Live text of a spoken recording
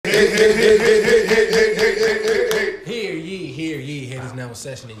Hear ye, haters now in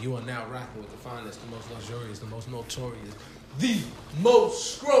session, and you are now rocking with the finest, the most luxurious, the most notorious, the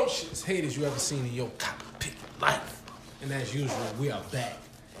most scrumptious haters you ever seen in your copy-picking life. And as usual, we are back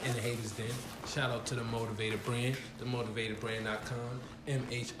in the haters den. Shout out to the Motivated Brand, themotivatedbrand.com,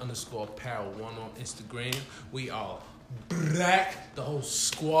 MH_Power1 on Instagram. We are back, the whole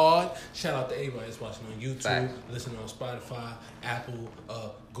squad. Shout out to everybody that's watching on YouTube, listening on Spotify, Apple,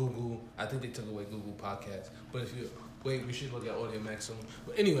 Google. I think they took away Google Podcasts. But if you wait, we should look at Audio Max soon.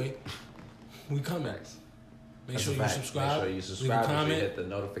 But anyway, we come back. Make sure you subscribe. Leave a comment. Hit the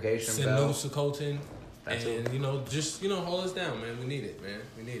notification send bell. notes to Colton. And, just hold us down, man. We need it, man.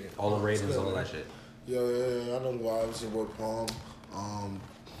 We need it. All the ratings, all that shit. Yeah, I know the vibes. It's your boy Palm.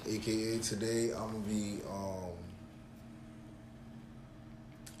 AKA today, I'm going to be...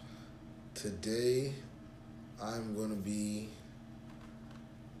 Today, I'm going to be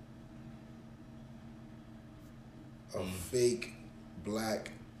a fake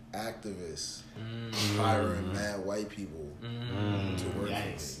black activist hiring mad white people to work for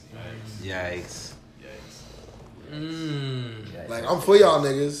me. Yikes. Like, I'm for y'all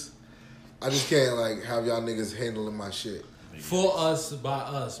niggas. I just can't, have y'all niggas handling my shit. For us, by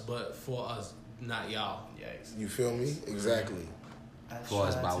us, but for us, not y'all. Yikes. You feel me? Exactly. For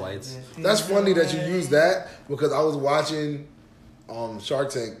us by whites. That's funny that you use that because I was watching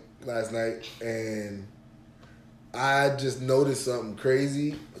Shark Tank last night and I just noticed something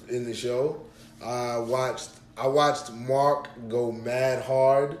crazy in the show. I watched Mark go mad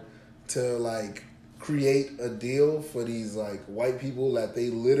hard to create a deal for these white people that they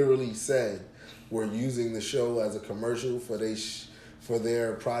literally said were using the show as a commercial for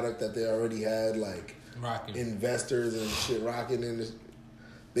their product that they already had rocking. Investors and shit rocking in this.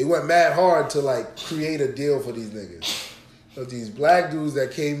 They went mad hard to create a deal for these niggas. So these black dudes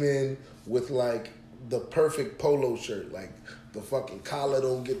that came in with the perfect polo shirt, the fucking collar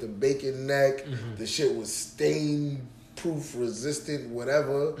don't get the bacon neck, the shit was stain proof, resistant,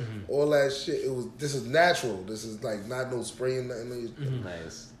 whatever, all that shit. This is natural. This is not no spraying nothing.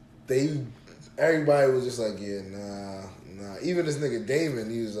 Nice. Everybody was just yeah, nah. Even this nigga Damon,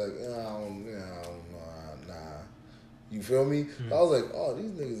 he was nah. You feel me? I was oh,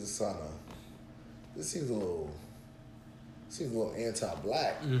 these niggas is this seems a little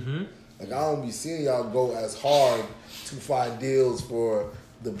anti-black. I don't be seeing y'all go as hard to find deals for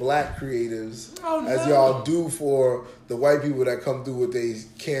the black creatives as y'all do for the white people that come through with their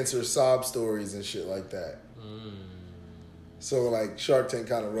cancer sob stories and shit like that. So Shark Tank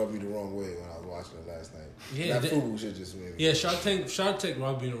kind of rubbed me the wrong way when I was watching it last night. Yeah, that FUBU shit just made me. Yeah, Shark Tank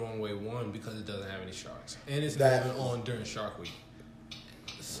rubbed me the wrong way. One, because it doesn't have any sharks, and it's not even on during Shark Week.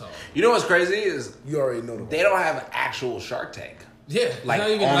 So you know what's crazy is you already know they don't have an actual Shark Tank. Yeah, not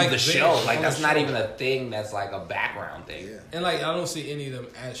even on the show. That's not even a thing. That's a background thing. Yeah. And I don't see any of them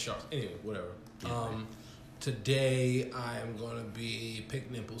as sharks. Anyway, whatever. Yeah. Today I am gonna be pink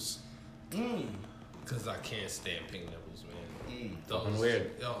nipples. Because I can't stand pink nipples, man. Those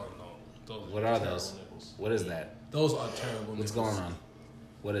weird. Oh no. What are those? Nipples. What is that? Those are terrible. What's nipples. going on?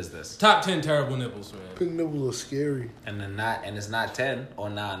 What is this? Top 10 terrible nipples, man. Pink nipples are scary. And it's not 10 or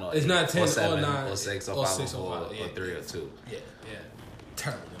 9 or it's 8, not 10 or 7 or 9 or 6 or 5 or 4 or 3 or 2. Yeah.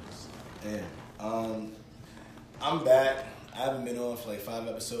 Terrible nipples. Yeah. I'm back. I haven't been on for 5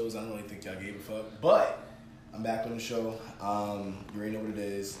 episodes. I don't really think y'all gave a fuck. But I'm back on the show. You already know what it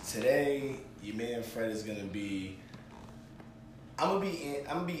is. Today, your man Fred is gonna be. I'm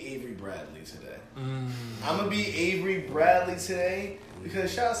gonna be Avery Bradley today. I'm gonna be Avery Bradley today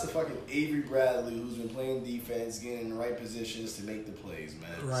because shouts to fucking Avery Bradley who's been playing defense, getting in the right positions to make the plays,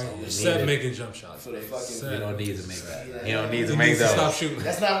 man. Right. Set making jump shots. For the fucking. You don't need to make that. You don't need to make those. Stop shooting.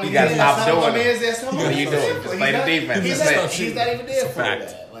 That's not what you gotta stop doing it. That's not what you doing. Just play the defense. He's not even there for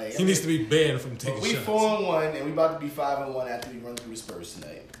that. He needs to be banned from taking shots. We 4-1 and we about to be 5-1 after we run through the Spurs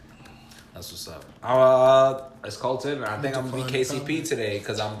tonight. That's what's up. It's Colton, and I think I'm gonna be KCP today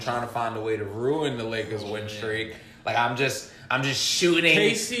because I'm trying to find a way to ruin the Lakers win streak. I'm just shooting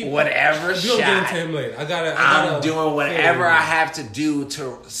KCP, whatever shot. You'll get into him later. I'm doing whatever I have to do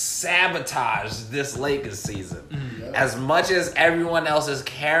to sabotage this Lakers season. As much as everyone else is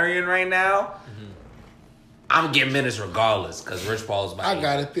carrying right now, I'm getting minutes regardless because Rich Paul's my I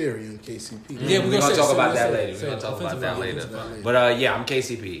got a theory on KCP. Yeah, we're going to talk about that later. But I'm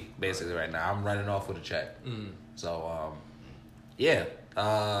KCP basically right now. I'm running off with a check. So,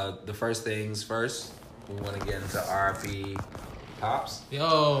 the first things first, we want to get into RP Pops.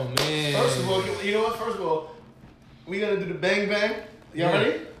 Yo, man. First of all, you know what? First of all, we going to do the bang bang. Y'all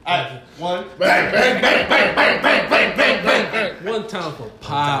ready? One. Bang, bang, bang, bang, bang, bang, bang, bang, bang, bang. One time for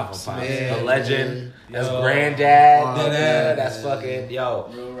Pops, man. The legend. That's Yo. granddad. That's fucking yo.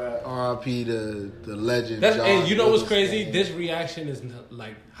 Real rap. R.I.P. the legend. And you know what's Witherspoon. crazy? This reaction is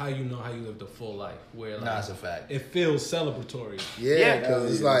like how you know how you lived a full life. Where like, Nah, it's a fact. it feels celebratory. Yeah,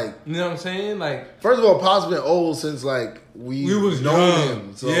 because it's like, You know what I'm saying? Like first of all, Pop's been old since like we was known young.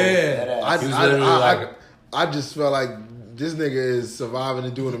 him. So Yeah. I, He was I, literally I, like- I just felt like this nigga is surviving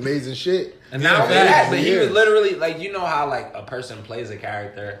and doing amazing shit. And not only Yeah, that, but he he was is. literally like, you know how like a person plays a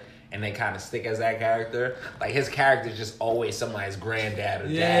character and they kind of stick as that character. Like his character is just always somebody's granddad or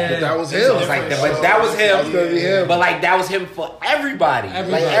Yeah. dad. But that was him. So it's like, but that was him. That's gonna be him. But like that was him for everybody.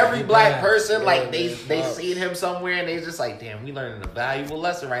 Everybody. Like every black Yeah. person, like Yeah, they man. they Wow. seen him somewhere and they just like, damn, we learning a valuable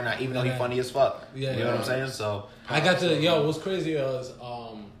lesson right now, even though he's Yeah. funny as fuck. Yeah. You know what I'm saying? So I got to what's crazy was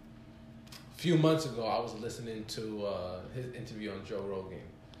a few months ago I was listening to his interview on Joe Rogan,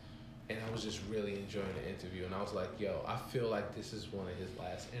 and I was just really enjoying the interview, and I was like, yo, I feel like this is one of his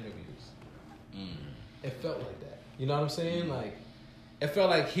last interviews. It felt like that. You know what I'm saying? Like it felt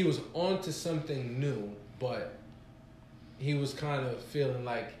like he was on to something new, but he was kind of feeling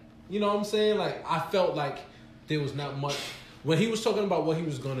like, you know what I'm saying? Like I felt like there was not much when he was talking about what he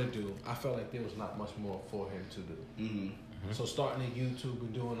was gonna do. I felt like there was not much more for him to do. Mm-hmm. So starting at YouTube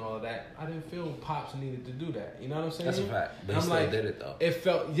and doing all of that, I didn't feel Pops needed to do that. You know what I'm saying? that's a fact. But And he I'm still like, did it though. it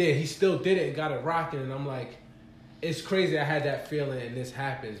felt, yeah, he still did it and got it rocking. And I'm like, it's crazy I had that feeling and this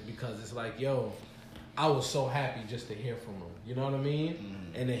happens because it's like, yo, I was so happy just to hear from him. You know what I mean?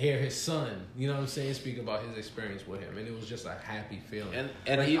 Mm-hmm. And to hear his son, you know what I'm saying, speak about his experience with him. And it was just a happy feeling.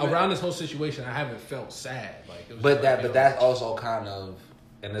 And like, even- around this whole situation, I haven't felt sad. Like, it was But just like, yo, that's also kind of,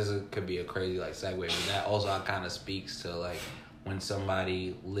 and could be a crazy like segue, but that also kind of speaks to like when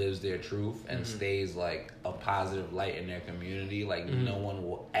somebody lives their truth and stays like a positive light in their community, like no one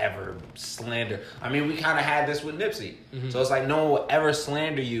will ever slander. I mean, we kind of had this with Nipsey, so it's like no one will ever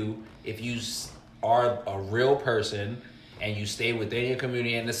slander you if you are a real person and you stay within your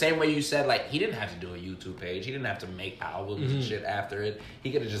community. And the same way you said, like, he didn't have to do a YouTube page, he didn't have to make albums and shit after it.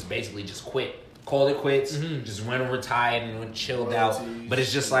 He could have just basically just quit. Called it quits, just went and retired and went chilled out. But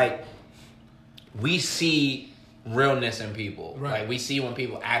it's just like, we see realness in people. Right. Like, we see when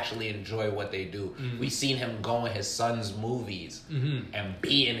people actually enjoy what they do. We seen him go in his son's movies and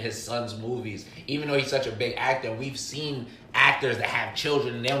be in his son's movies. Even though he's such a big actor, we've seen actors that have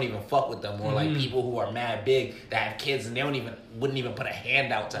children and they don't even fuck with them. Or like people who are mad big that have kids and they wouldn't even put a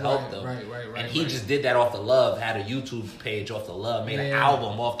hand out to help them. Right. And he just did that off the love, had a YouTube page off the love, made an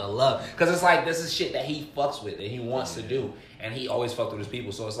album off the love. Because it's like, this is shit that he fucks with and he wants to do. And he always fucked with his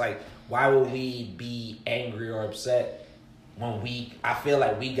people. So it's like, why would we be angry or upset when I feel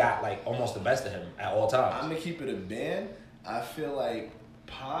like we got like almost the best of him at all times? I'm gonna keep it a band. I feel like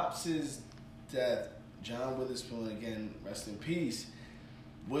Pops' death, John Witherspoon, again, rest in peace,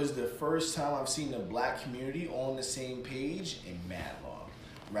 was the first time I've seen the black community on the same page in mad long,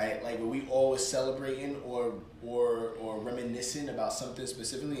 right? Like, where we all was celebrating or reminiscing about something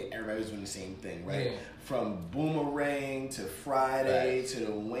specifically, and everybody was doing the same thing, right? Yeah. From Boomerang to Friday to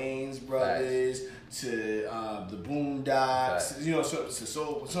the Wayans Brothers to the Boondocks, you know, so on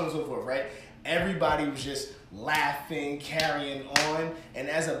and so forth, right? Everybody was just laughing, carrying on, and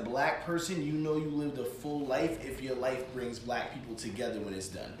as a black person, you know you lived a full life if your life brings black people together when it's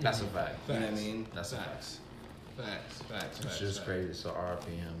done. That's a fact. You know what I mean? That's a fact. Facts. It's just crazy. So RP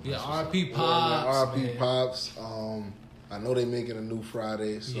him. Yeah, That's what's RP Pops. R.I.P. man. Pops. I know they making a new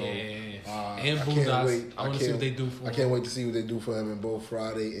Friday, so And I Boondocks. can't wait. I want to see what they do for I him. can't wait to see what they do for him in both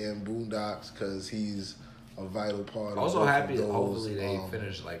Friday and Boondocks because he's a vital part. Also of both happy of that those, hopefully they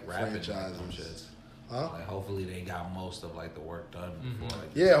finish like rapping like franchises. some shit. Huh? Like hopefully they got most of like the work done before. Like,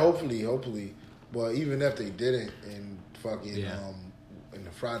 Yeah, hopefully. But even if they didn't, and fucking in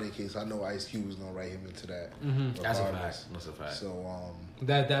the Friday case, I know Ice Cube was gonna write him into that. That's a regardless. fact. That's a fact. So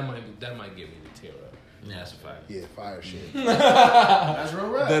That might give me the tear up. Yeah, that's a fact. yeah, fire shit. That's real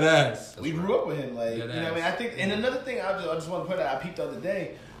rap. That ass. We grew up with him, like, Dead you know what I mean? ass. I think, and another thing I just want to put out, I peeped the other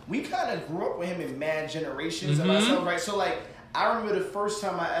day, we kind of grew up with him in mad generations of ourselves, right? So, like, I remember the first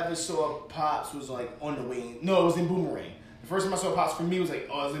time I ever saw Pops was, like, on the Wayne. No, it was in Boomerang. The first time I saw Pops for me was, like, it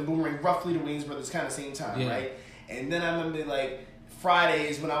was in Boomerang, roughly the Wayans Brothers, kind of same time, right? And then I remember, like,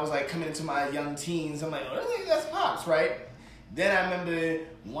 Fridays when I was, like, coming into my young teens, I'm like, oh, that's Pops, right? Then I remember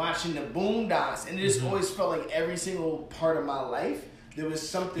watching the Boondocks, and it just always felt like every single part of my life, there was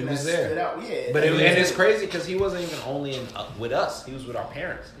something that stood out. Yeah, But and it's crazy because he wasn't even only with us. He was with our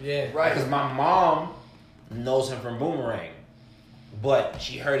parents. Yeah. right. Because my mom knows him from Boomerang. But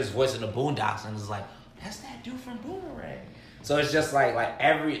she heard his voice in the Boondocks and was like, that's that dude from Boomerang. So it's just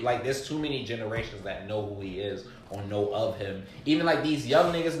like there's too many generations that know who he is or know of him. Even like these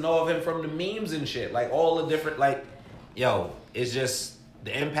young niggas know of him from the memes and shit. Like all the different it's just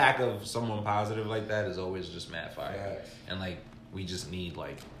the impact of someone positive like that is always just mad fire. Yes. And like we just need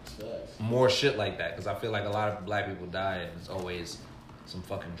like more shit like that because I feel like a lot of black people die and it's always some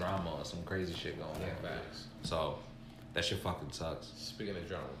fucking drama or some crazy shit going on. Facts. So that shit fucking sucks. Speaking of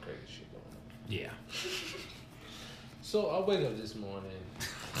drama, crazy shit going on. Yeah. So I wake up this morning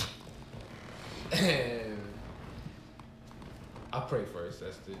and I pray first.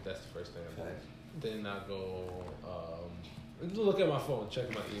 That's the first thing I do. Then I go look at my phone, check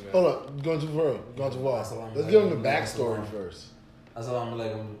my email. Hold up, going too far. Going too far. Let's give them the backstory first. Assalamu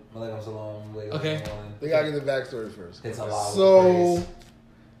alaikum salam. Okay. They gotta get the backstory first. It's a lot. So,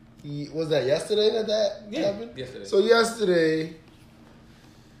 was that yesterday that Yeah, happened? yesterday. So yesterday,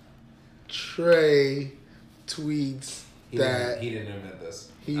 Trey tweets that he didn't invent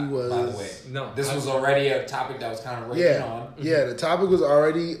this. he By the way, was this was already a topic that was kind of raging on. yeah. The topic was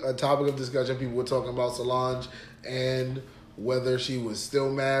already a topic of discussion. People were talking about Solange and whether she was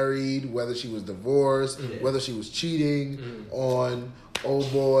still married, whether she was divorced, whether she was cheating on old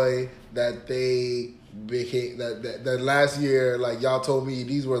boy. That they became that last year. Like y'all told me,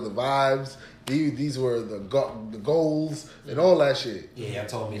 these were the vibes. These were the goals and all that shit. Yeah, y'all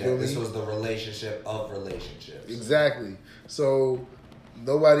told me that this was the relationship of relationships. Exactly. So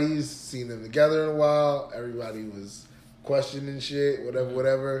nobody's seen them together in a while. Everybody was questioning shit,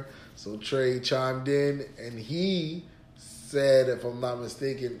 whatever. So Trey chimed in and he said, if I'm not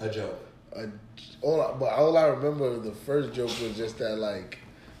mistaken, A joke. All I remember the first joke was just that like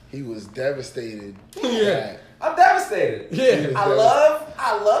he was devastated. Yeah. I'm devastated. Yeah. I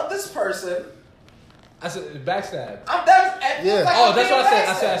love this person. I said backstab. I'm devastated. Yeah. Oh, that's what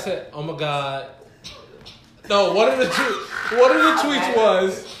I said. Oh my god. No, one of the tweets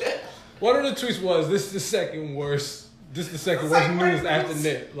was this is the second worst. This is the second worst news after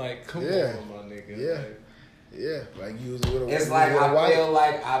Nip. Like, come on, my nigga. Yeah. Yeah, like you was with a It's like I feel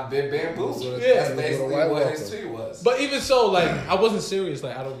like I've been bamboozled. Yeah. That's basically what his tweet was. But even so, like, I wasn't serious.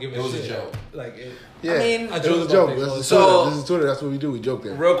 Like, I don't give a shit. It was a joke. Like, it, Yeah, I mean, it was a joke. This is Twitter. That's what we do. We joke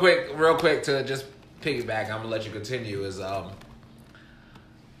there. Real quick to just piggyback. I'm gonna let you continue.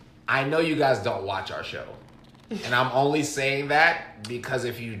 I know you guys don't watch our show, and I'm only saying that because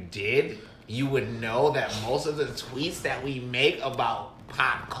if you did, you would know that most of the tweets that we make about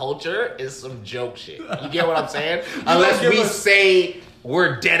pop culture is some joke shit. You get what I'm saying? Unless we say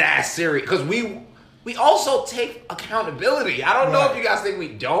we're dead ass serious, because we also take accountability. I don't know if you guys think we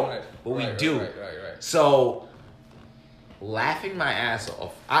don't, but we do. Right. So, laughing my ass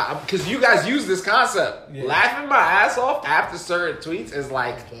off, because you guys use this concept. Yeah. Laughing my ass off after certain tweets is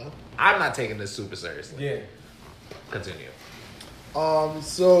like, I'm not taking this super seriously. Yeah. Continue.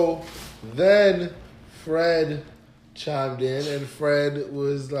 So then Fred chimed in, and Fred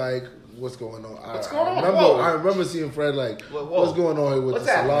was like, "What's going on?" I remember seeing Fred like, "What's going on here with the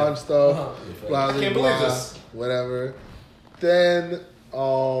Solange stuff?" Blah blah blah, whatever. Then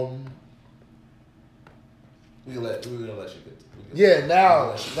we're gonna let you yeah,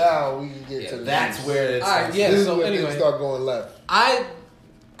 now we can get to that's where it's yeah. This So is where anyway, things start going left. I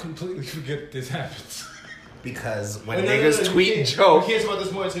completely forget this happens. Because when niggas tweet and joke, We can't talk about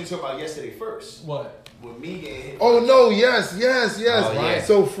this more until you talk about yesterday first. What? With me getting hit. Oh no! Yes. Oh, yeah.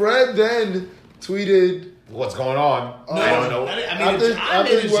 So Fred then tweeted. what's going on? No, I don't know. I made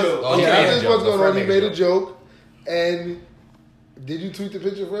a joke. After what's going on, he made a joke. joke. And did you tweet the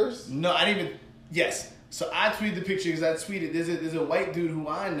picture first? No, I didn't even. Yes. So I tweeted the picture because I tweeted. There's a white dude who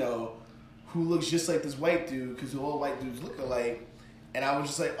I know who looks just like this white dude because all white dudes look alike. And I was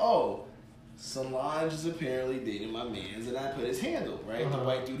just like, oh, Solange is apparently dating my man's, and I put his handle, right? The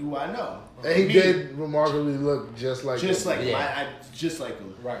white dude who I know. And he did remarkably look just like just him. like just like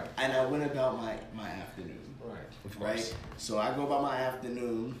him. Right. And I went about my afternoon. Right. So I go about my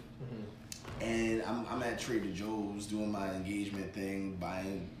afternoon, and I'm at Trader Joe's doing my engagement thing,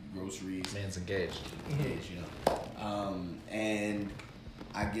 buying groceries. Man's engaged. And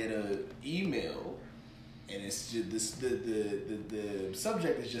I get a email, and it's just this the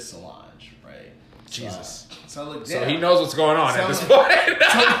subject is just Solange, right? Jesus. So I look down. So he knows what's going on at this point.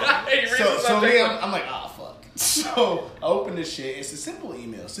 So me, I'm like, ah, fuck. So I open this shit. It's a simple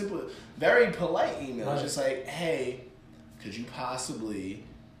email, very polite email. Right. Just like, hey, could you possibly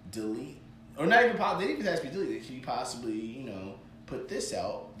delete, or not even possibly, they didn't even ask me to delete it. Could you possibly, put this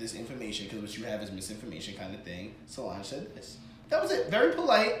out, this information, because what you have is misinformation kind of thing. Solange said this. That was it. Very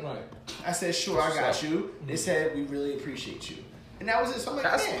polite. Right. I said, sure, I got you. They said, we really appreciate you. And that was it. So I'm like,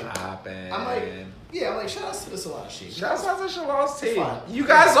 That's man. popping. I'm like, shout out to the Solange team. Shout out to Shalon's team. Fine. You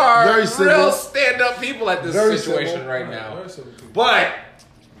guys are Very real simple. stand-up people at this Very situation simple. right now. Very simple. But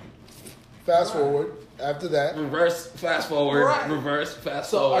Fast forward after that. reverse, fast forward, Right. reverse, fast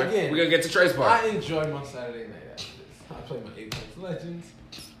So, forward. again, We're gonna get to Trace Park. I enjoy my Saturday night after this. I play my Apex Legends.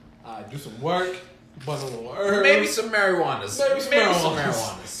 I do some work, bundle a little herbs. Maybe some marijuanas. Maybe some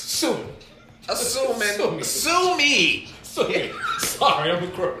marijuanas. Soon. Assuming. Sue me. Sorry, I'm a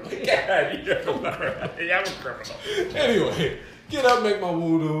criminal. God, you're a criminal. Anyway, get up, make my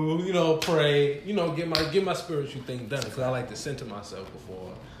wudu, pray, get my spiritual thing done because I like to center myself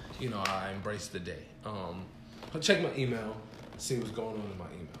before, I embrace the day. I check my email, see what's going on in my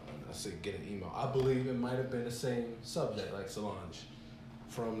email, and I say get an email. I believe it might have been the same subject like Solange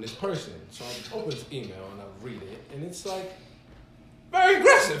from this person. So I open this email and I read it, and it's like very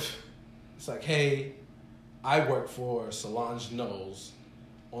aggressive. It's like, hey, I work for Solange Knowles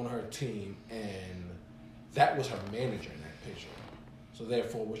on her team, and that was her manager in that picture. So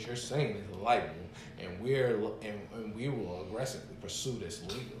therefore, what you're saying is libel, and we will aggressively pursue this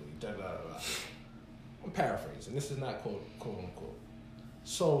legally. Da, da, da, da. I'm paraphrasing. This is not quote unquote.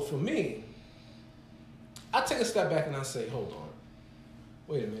 So for me, I take a step back and I say, hold on,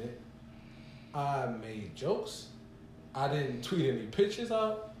 wait a minute. I made jokes. I didn't tweet any pictures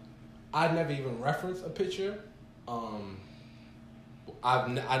out. I never even referenced a picture. I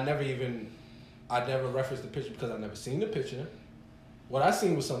never referenced the picture because I've never seen the picture. What I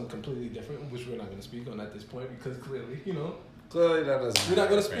seen was something completely different, which we're not going to speak on at this point because clearly, Clearly that doesn't we're not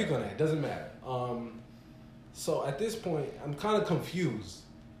going to speak on that. It doesn't matter. So at this point, I'm kind of confused.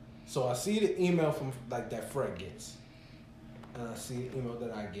 So I see the email from that Fred gets, and I see the email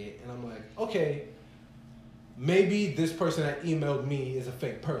that I get, and I'm like, okay, maybe this person that emailed me is a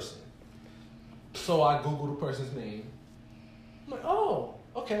fake person. So I Google the person's name. I'm like, oh,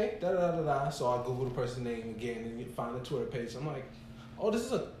 okay, da-da-da-da-da. So I Google the person's name again and you find the Twitter page. I'm like, oh, this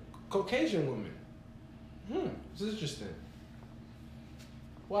is a Caucasian woman. This is interesting.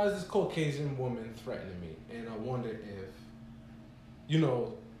 Why is this Caucasian woman threatening me? And I wonder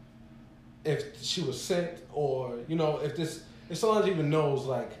if she was sent or, if Solange even knows,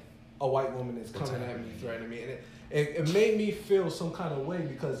 like, a white woman is coming at me, threatening me. And it made me feel some kind of way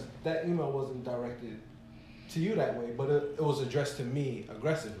because that email wasn't directed to you that way, but it was addressed to me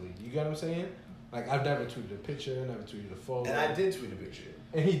aggressively. You get what I'm saying? Like, I've never tweeted a picture, never tweeted a photo. And I did tweet a picture.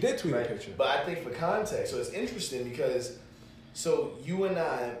 And he did tweet a picture. But I think for context, so it's interesting because, so you and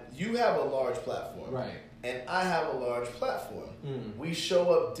I, you have a large platform. Right. And I have a large platform. Mm. We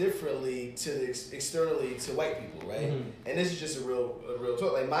show up differently externally to white people, right? Mm. And this is just a real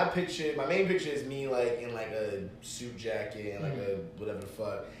talk. Like my main picture is me like in like a suit jacket and like a whatever the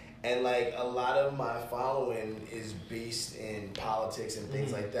fuck. And like a lot of my following is based in politics and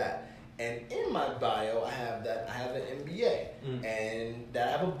things like that. And in my bio, I have an MBA and that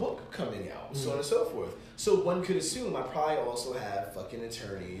I have a book coming out, so on and so forth. So one could assume I probably also have fucking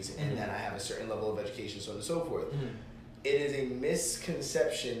attorneys and that I have a certain level of education, so on and so forth. It is a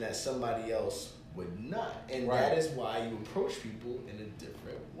misconception that somebody else would not. And that is why you approach people in a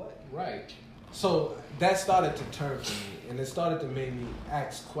different way. Right. So that started to turn for me, and it started to make me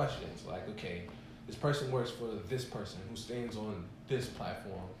ask questions like, okay, this person works for this person who stands on this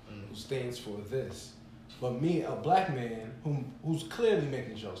platform, who stands for this. But me, a black man who's clearly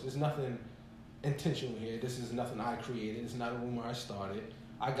making jokes, there's nothing intentional here. This is nothing I created. It's not a rumor I started.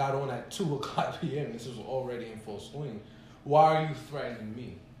 I got on at 2:00 p.m. This was already in full swing. Why are you threatening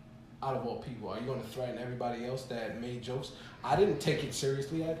me? Out of all people, are you going to threaten everybody else that made jokes? I didn't take it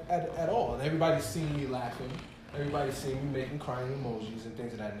seriously at all. And everybody's seeing me laughing. Everybody's seeing me making crying emojis and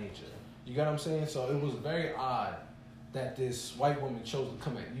things of that nature. You get what I'm saying? So it was very odd that this white woman chose to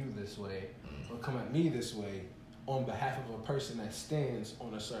come at you this way or come at me this way on behalf of a person that stands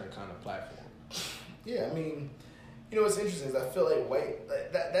on a certain kind of platform. Yeah, I mean, what's interesting is I feel like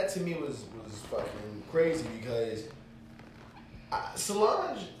that to me was fucking crazy because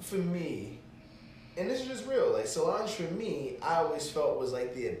Solange for me, and this is just real, like Solange for me, I always felt was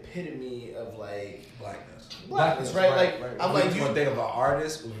like the epitome of like blackness, right? Like I'm like, you want to think of an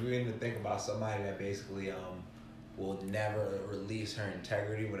artist, if we need to think about somebody that basically will never release her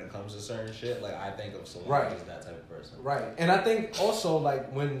integrity when it comes to certain shit. Like I think of Solange as that type of person. Right. And I think also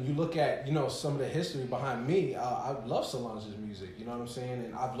like when you look at, some of the history behind me, I love Solange's music, you know what I'm saying?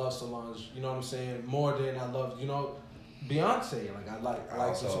 And I've loved Solange, you know what I'm saying, more than I love, Beyonce. Like I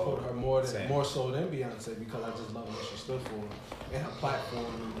like to support her more so than Beyonce because I just love what she stood for and her platform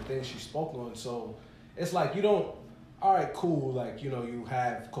and the things she spoke on. So it's like all right, cool, like, you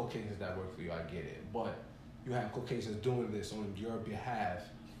have Caucasians that work for you, I get it. But you have Caucasians doing this on your behalf,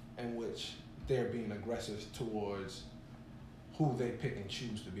 in which they're being aggressive towards who they pick and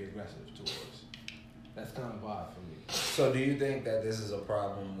choose to be aggressive towards. That's kind of odd for me. So do you think that this is a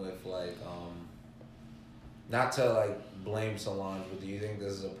problem with like, not to like blame Solange, but do you think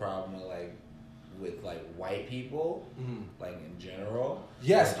this is a problem with white people, like in general?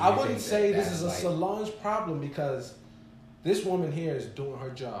 Yes, I wouldn't think say that this is a like, Solange problem because this woman here is doing her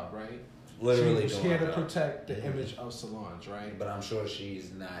job, right? literally She's doing here her to job. protect the image of Solange, right? But I'm sure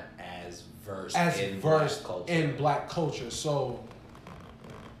she's not as versed in black culture. So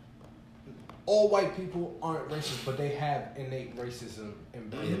all white people aren't racist, but they have innate racism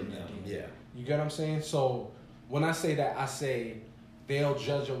embedded in their DNA. Yeah. You get what I'm saying? So when I say that, I say they'll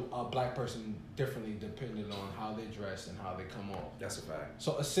judge a black person differently depending on how they dress and how they come off. That's a fact.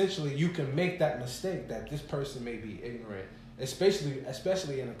 So essentially, you can make that mistake that this person may be ignorant,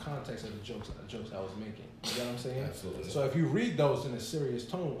 especially in the context of the jokes I was making. You know what I'm saying? Absolutely. So if you read those in a serious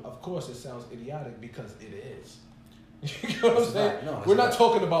tone, of course it sounds idiotic because it is. You know what I'm saying? We're not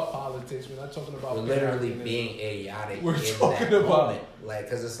talking about politics. We're not talking about. We're literally being idiotic. We're in talking that about moment. Like,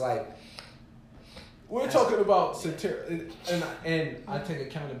 because it's like. We're talking about satire, and I take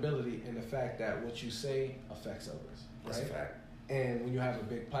accountability in the fact that what you say affects others, right? That's a fact. And when you have a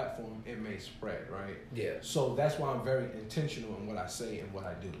big platform, it may spread, right? Yeah. So that's why I'm very intentional in what I say and what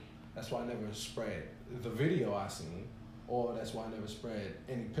I do. That's why I never spread the video I seen, or that's why I never spread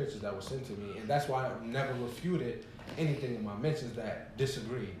any pictures that were sent to me, and that's why I never refuted anything in my mentions that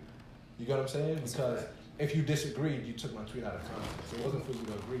disagreed. You get what I'm saying? Because if you disagreed, you took my tweet out of context. It wasn't for you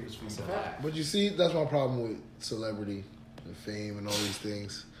to agree, it was for you to laugh. But you see, that's my problem with celebrity and fame and all these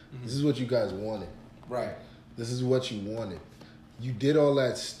things. This is what you guys wanted. Right. This is what you wanted. You did all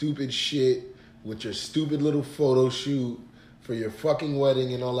that stupid shit with your stupid little photo shoot for your fucking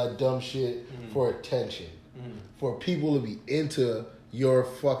wedding and all that dumb shit for attention. For people to be into your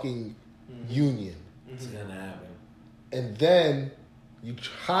fucking union. It's gonna happen. And then you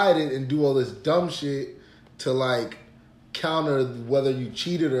hide it and do all this dumb shit to like counter whether you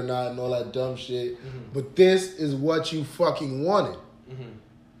cheated or not and all that dumb shit. But this is what you fucking wanted.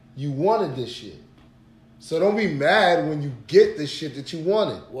 You wanted this shit. So don't be mad when you get the shit that you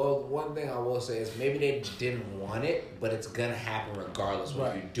wanted. Well, one thing I will say is maybe they didn't want it, but it's gonna happen regardless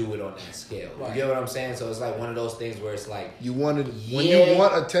when you do it on that scale. You get what I'm saying? So it's like one of those things where it's like you wanted when you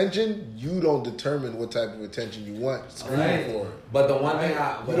want attention, you don't determine what type of attention you want screaming for. But the one thing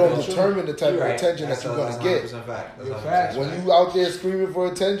you don't determine the type of attention that you're gonna get. Fact. When you out there screaming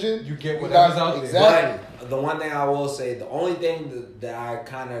for attention, you get whatever's out there. Exactly. But the one thing I will say, the only thing that I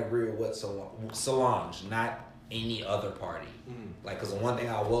kind of agree with Solange, not any other party. Like, because the one thing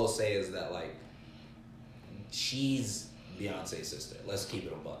I will say is that, like, she's Beyonce's sister. Let's keep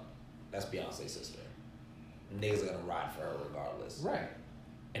it a buck. That's Beyonce's sister. Niggas are gonna ride for her regardless. Right.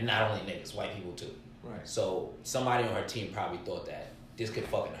 And not only niggas, white people too. Right. So somebody on her team probably thought that this could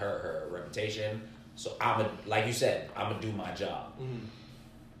fucking hurt her reputation. So like you said, I'm gonna do my job.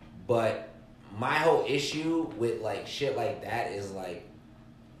 But my whole issue with like shit like that is like,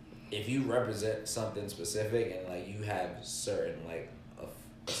 if you represent something specific and like you have certain like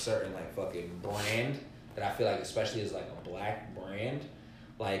a certain like fucking brand that I feel like especially is like a black brand,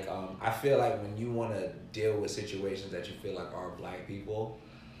 like I feel like when you want to deal with situations that you feel like are black people,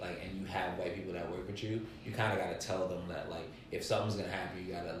 like, and you have white people that work with you, you kind of got to tell them that like if something's gonna happen,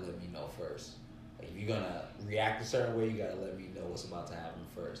 you gotta let me know first. Like if you're gonna react a certain way, you gotta let me know what's about to happen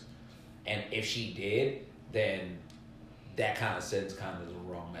first. And if she did, then that kind of sends kind of the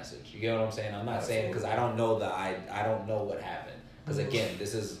wrong message. You get what I'm saying? I'm not saying because I don't know I don't know what happened. Because again,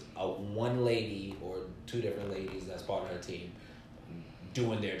 this is one lady or two different ladies that's part of her team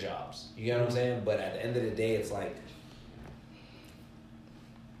doing their jobs. You get what I'm saying? But at the end of the day, it's like,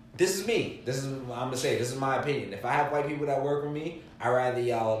 this is me. I'm gonna say this is my opinion. If I have white people that work with me, I'd rather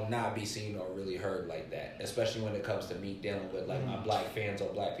y'all not be seen or really heard like that. Especially when it comes to me dealing with like my black fans or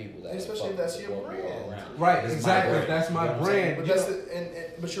black people that especially if that's your brand. Right, exactly. That's my brand.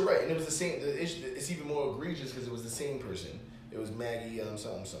 But you're right, and it was the same. It's even more egregious because it was the same person. It was Maggie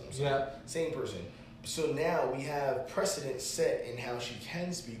something. Yeah, same person. So now we have precedent set in how she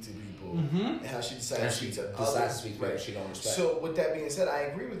can speak to people and how she decides to speak to others. Right. She don't respect. So with that being said, I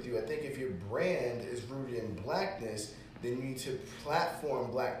agree with you. I think if your brand is rooted in blackness, then you need to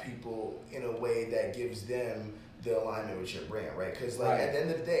platform black people in a way that gives them the alignment with your brand, right? Because at the end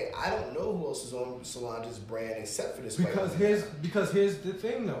of the day, I don't know who else is on Solange's brand except for this white woman. Because here's the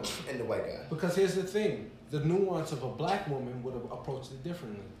thing though. And the white guy. Because here's the thing. The nuance of a black woman would have approached it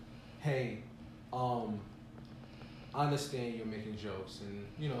differently. Hey, I understand you're making jokes and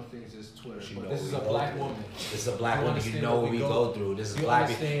things is Twitter, She but know this is a what we black go woman. through. This is a black woman. You understand know what what we go through. This is You black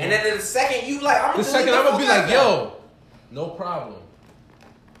people. understand. And then the second you like, I'm The second I'm gonna be like, yo, no problem.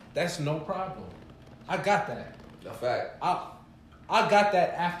 That's no problem. I got that. A fact. I got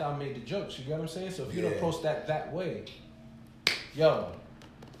that after I made the jokes. You get what I'm saying? So if you don't post that way, yo,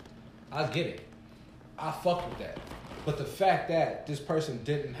 I get it. I fuck with that. But the fact that this person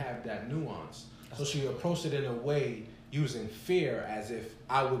didn't have that nuance, so she approached it in a way using fear as if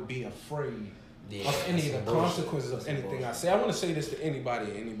I would be afraid of any of the consequences of anything I say. I want to say this to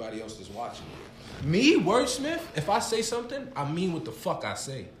anybody else that's watching. Me, wordsmith, if I say something, I mean what the fuck I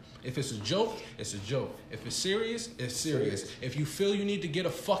say. If it's a joke, it's a joke. If it's serious, it's serious. If you feel you need to get a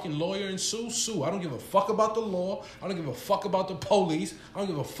fucking lawyer and sue. I don't give a fuck about the law. I don't give a fuck about the police. I don't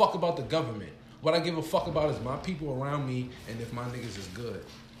give a fuck about the government. What I give a fuck about is my people around me and if my niggas is good.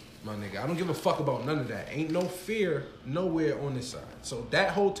 My nigga, I don't give a fuck about none of that. Ain't no fear nowhere on this side. So that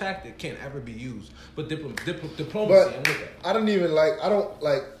whole tactic can't ever be used. But diplomacy, I'm with that. I don't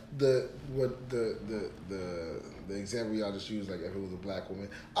like the example y'all just used, like if it was a black woman.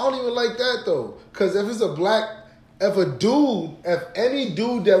 I don't even like that though. Cause if any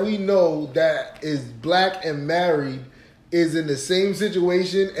dude that we know that is black and married is in the same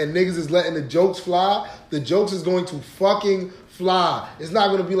situation and niggas is letting the jokes fly, the jokes is going to fucking fly. It's not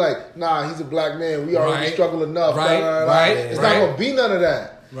going to be like, nah, he's a black man. We already struggle enough. Right. It's not going to be none of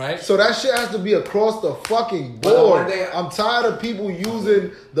that. Right. So that shit has to be across the fucking board. I'm tired of people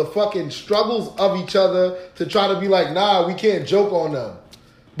using the fucking struggles of each other to try to be like, nah, we can't joke on them.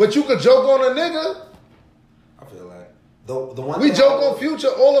 But you could joke on a nigga. I feel like the one we joke on Future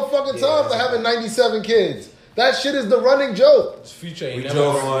all the fucking time for having 97 kids. That shit is the running joke. Future ain't we never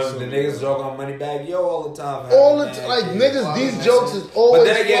joke on the niggas joke on Moneybag Yo all the time. All the time, like niggas, these jokes is always.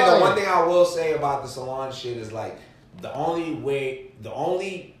 But then again, flying. the one thing I will say about the Solange shit is like the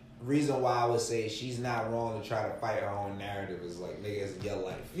only reason why I would say she's not wrong to try to fight her own narrative is like nigga, it's your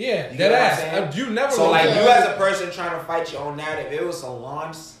life. Yeah, you that ass. You never. So like you as a person trying to fight your own narrative, if it was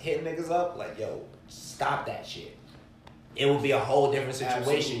Solange hitting niggas up, like yo, stop that shit. It would be a whole different situation.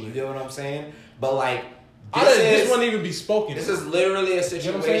 Absolutely. You get what I'm saying? But like. This wouldn't even be spoken. This is literally a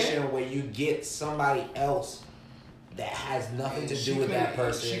situation where you get somebody else that has nothing to do with that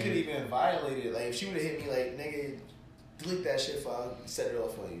person. She could even violate it. Like if she would have hit me like, nigga, delete that shit for I'll set it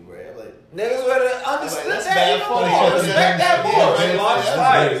off on you, bro. I'm like, niggas would have understood that's that bad even form. more. Respect that more. Yeah, Launch that's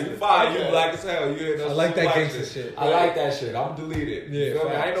fire. good. You fire. You black as hell. You I like that gangster shit. I like that shit. I'm deleted. Yeah, you feel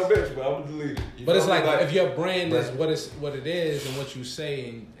me? I ain't no bitch, but I'm deleted. But it's like if your brand is what it is and what you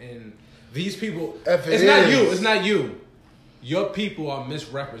say and these people, it's not you. Your people are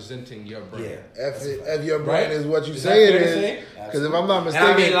misrepresenting your brand. Yeah. If your brand is what you is say it is. Because if I'm not mistaken.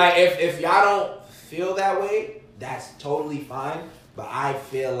 And I mean, like, if y'all don't feel that way, that's totally fine. But I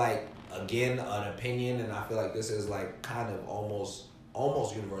feel like, again, an opinion, and I feel like this is like kind of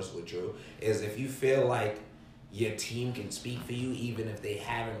almost universally true, is if you feel like your team can speak for you, even if they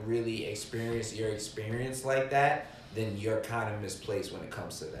haven't really experienced your experience like that, then you're kind of misplaced when it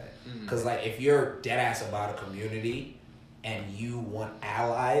comes to that. Because, like, if you're dead ass about a community and you want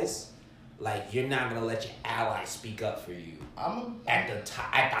allies, like, you're not going to let your allies speak up for you at the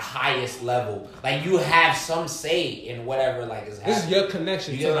highest level. Like, you have some say in whatever, like, is happening. This is your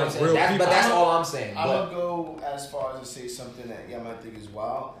connection to like real people. But that's all I'm saying. I'm going to go as far as to say something that y'all might think is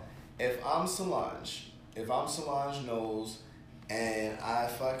wild. If I'm Solange Knowles, and I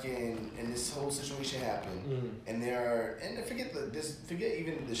and this whole situation happened, and forget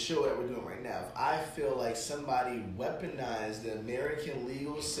even the show that we're doing right now. If I feel like somebody weaponized the American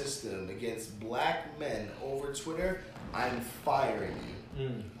legal system against black men over Twitter, I'm firing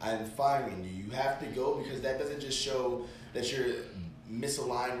you. I'm firing you. You have to go because that doesn't just show that you're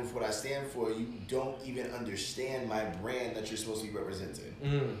misaligned with what I stand for. You don't even understand my brand that you're supposed to be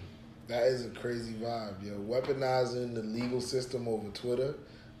representing. That is a crazy vibe, yo. Weaponizing the legal system over Twitter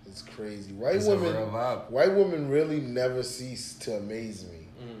is crazy. White women really never cease to amaze me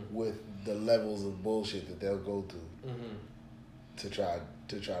with the levels of bullshit that they'll go through to try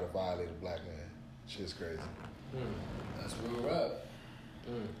to violate a black man. Shit's crazy. That's where we're at.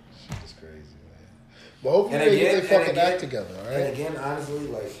 Shit is crazy, man. But hopefully they get their fucking act together, all right? And again, honestly,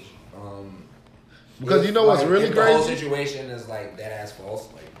 like, because you know what's really if crazy? The whole situation is like dead ass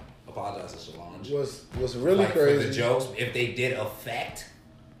false. Like, apologize to Solange. What's really crazy? For the jokes, if they did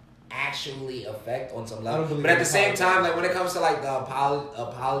actually affect on some level. But at the same time, like when it comes to like the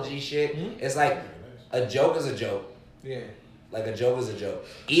apology shit, it's like a joke is a joke. Yeah. Like a joke is a joke.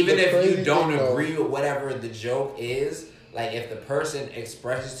 Even if you don't agree with whatever the joke is, Like, if the person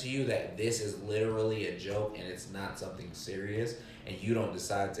expresses to you that this is literally a joke and it's not something serious, and you don't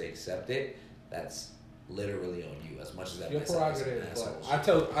decide to accept it, that's literally on you. As much as that your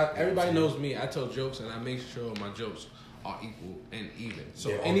prerogative. Everybody knows me. I tell jokes and I make sure my jokes are equal and even. So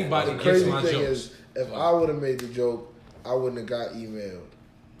anybody gets crazy my thing jokes. is, if I would have made the joke, I wouldn't have got emailed.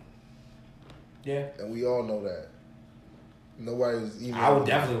 Yeah. And we all know that. Nobody's emailing. I would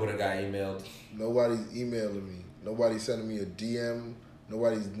definitely would have got emailed. Nobody's emailing me. Nobody's sending me a DM.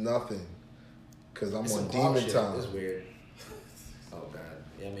 Nobody's nothing. Because I'm on demon time. It's weird. Oh, God.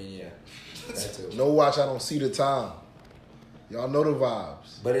 I mean, yeah. That too. No watch, I don't see the time. Y'all know the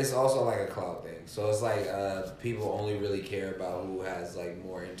vibes. But it's also like a clout thing. So it's like people only really care about who has like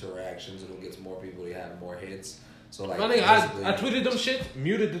more interactions and who gets more people to have more hits. So like, I tweeted them shit,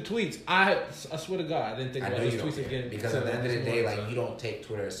 muted the tweets. I swear to God, I didn't think about those tweets again. Because at the end of the day, like, you don't take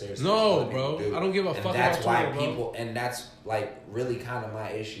Twitter seriously. No, bro, I don't give a fuck about Twitter, bro. And that's why people, and that's like really kind of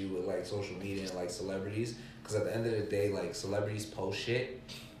my issue with like social media and like celebrities. Because at the end of the day, like, celebrities post shit,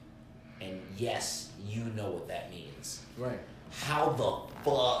 and yes, you know what that means. Right. How the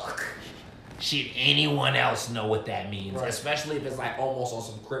fuck should anyone else know what that means? Right. Especially if it's like almost on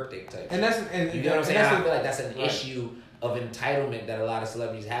some cryptic type. And that's you know what I'm saying? I feel like that's an issue of entitlement that a lot of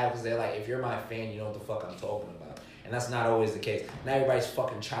celebrities have, because they're like, if you're my fan, you know what the fuck I'm talking about. And that's not always the case. Now everybody's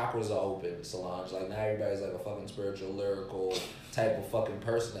fucking chakras are open, Solange. Like, now everybody's like a fucking spiritual, lyrical type of fucking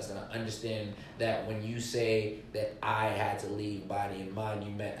person that's gonna understand that when you say that I had to leave body and mind,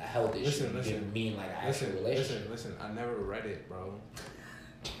 you meant a health issue. You didn't mean like an actual relationship. Listen, I never read it, bro.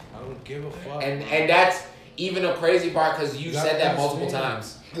 I don't give a fuck. And that's even a crazy part, because you said that multiple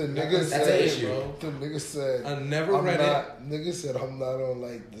times. The nigga that's an issue. Bro. The nigga said, I never read it. Nigga said, I'm not on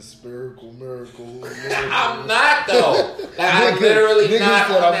like the spiritual miracle. I'm not though. Like, I'm literally not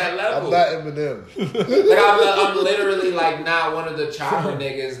on that level. I'm not Eminem. Like, I'm literally like not one of the chakra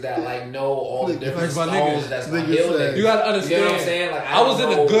niggas that like know all the different stones that's gonna heal niggas. You gotta understand. You know what I'm saying? Like, I was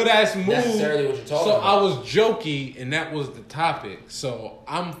in a good ass mood. Necessarily what you're talking about. I was jokey, and that was the topic. So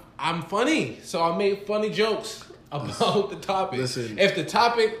I'm funny. So I made funny jokes about the topic. Listen. If the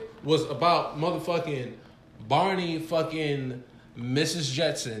topic was about motherfucking Barney fucking Mrs.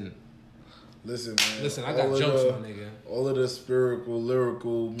 Jetson. Listen, man. Listen, I got jokes, my nigga. All of the spiritual,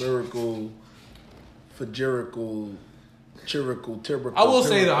 lyrical, miracle, fajirical, chirical. I will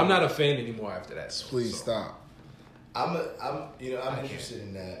say though, I'm not a fan anymore after that. So, Please stop. I'm interested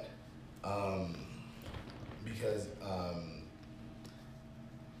in that, because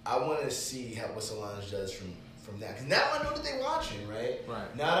I want to see what Solange does from that. Because now I know that they're watching, right?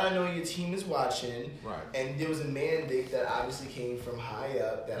 Right. Now that I know your team is watching. Right. And there was a mandate that obviously came from high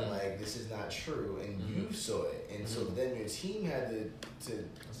up that, like, this is not true. And you saw it. And so then your team had to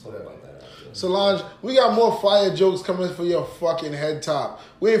put up like that. Solange, we got more fire jokes coming for your fucking head top.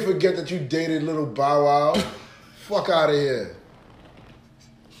 We ain't forget that you dated little Bow Wow. Fuck out of here.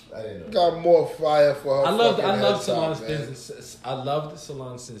 I didn't know. Got more fire for her. I love Solange since I loved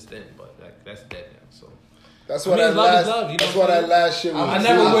Solange since then, but like, that's dead now. So that's why that last. That's why that last shit was. I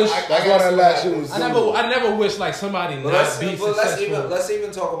never wish. That's why that last shit was. I never wish like somebody not be successful. Let's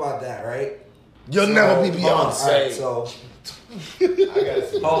even talk about that, right? You'll never be Beyonce. Right, so I gotta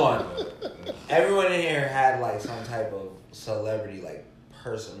see. Hold on. Everyone in here had like some type of celebrity like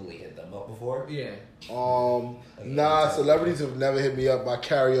personally hit them up before. Yeah. Nah, celebrities have never hit me up. I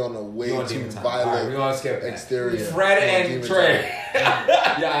carry on a way too violent we're gonna skip exterior. Fred and Trey.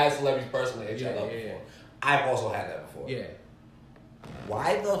 Yeah, I had celebrities personally hit y'all up before. I've also had that before. Yeah.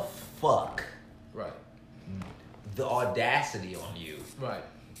 Why the fuck? Right. The audacity on you. Right.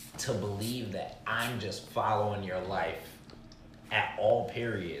 To believe that I'm just following your life at all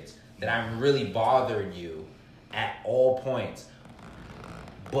periods, that I'm really bothering you at all points,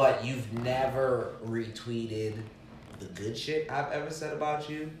 but you've never retweeted the good shit I've ever said about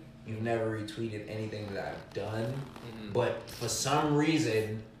you. You've never retweeted anything that I've done. But for some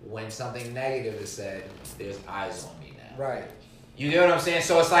reason, when something negative is said, there's eyes on me now. Right. You get what I'm saying?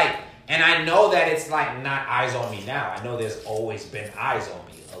 So it's like, and I know that it's like not eyes on me now. I know there's always been eyes on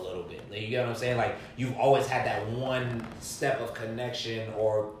me a little bit. You get what I'm saying? Like, you've always had that one step of connection,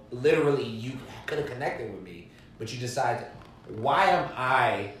 or literally you could have connected with me, but you decided, why am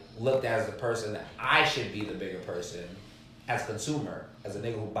I looked at as the person that I should be the bigger person as a consumer, as a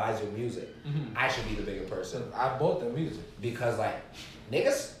nigga who buys your music? I should be the bigger person. I bought the music. Because, like,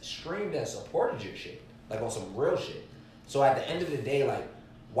 niggas streamed and supported your shit, like on some real shit. So at the end of the day, like,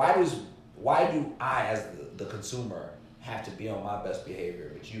 why do I, as the consumer, have to be on my best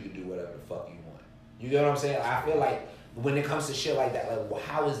behavior, but you can do whatever the fuck you want? You get what I'm saying? I feel like when it comes to shit like that, like, well,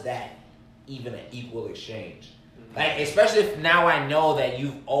 how is that even an equal exchange? Like, especially if now I know that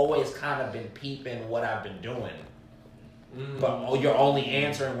you've always kind of been peeping what I've been doing. But you're only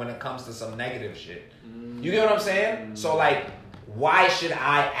answering when it comes to some negative shit. You get what I'm saying? So, like, why should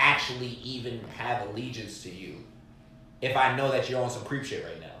I actually even have allegiance to you if I know that you're on some creep shit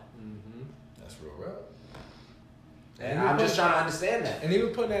right now? That's real rap. And I'm just trying to understand that. And even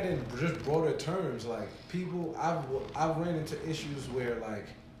putting that in just broader terms, like, people, I've ran into issues where, like,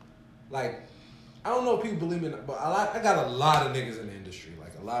 I don't know if people believe in it, but I got a lot of niggas in the industry,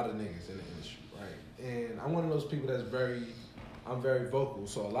 like, a lot of niggas in the industry, right? And I'm one of those people that's I'm very vocal,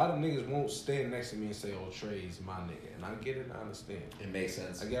 so a lot of niggas won't stand next to me and say, oh, Trey's my nigga. And I get it and I understand. It makes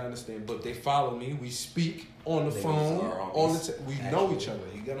sense. I understand, but they follow me. We speak on the phone. We know each other.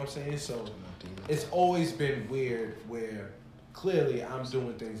 You get what I'm saying? So it's always been weird where clearly I'm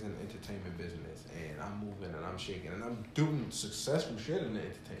doing things in the entertainment business and I'm moving and I'm shaking and I'm doing successful shit in the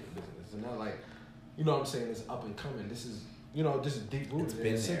entertainment business. It's not like, you know what I'm saying, it's up and coming. This is deep rooted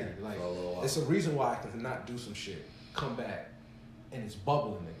in the city. Like, for a little while. It's a reason why I can not do some shit, come back, and it's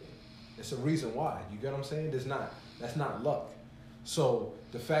bubbling again. It's a reason why. You get what I'm saying? That's not luck. So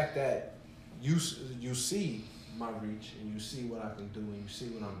the fact that you see my reach and you see what I can do and you see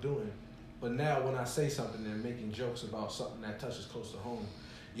what I'm doing, but now when I say something and making jokes about something that touches close to home,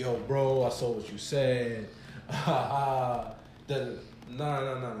 yo, bro, I saw what you said. Nah.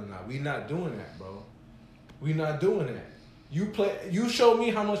 We not doing that, bro. We not doing that. You show me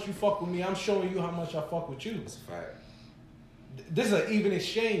how much you fuck with me. I'm showing you how much I fuck with you. That's a fact. This is an even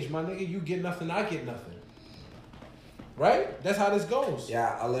exchange, my nigga. You get nothing, I get nothing. Right? That's how this goes.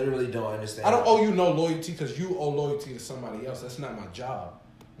 Yeah, I literally don't understand. I don't owe you no loyalty because you owe loyalty to somebody else. That's not my job.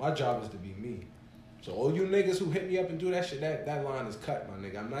 My job is to be me. So all you niggas who hit me up and do that shit, that line is cut, my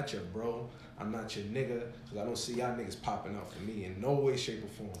nigga. I'm not your bro. I'm not your nigga. Because I don't see y'all niggas popping out for me in no way, shape, or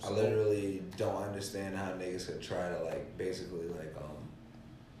form. So I literally don't understand how niggas could try to, like, basically, like,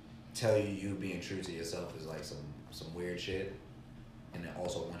 tell you being true to yourself is, like, some weird shit. And then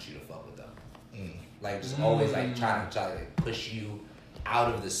also want you to fuck with them. Like, just always, like, trying to like, push you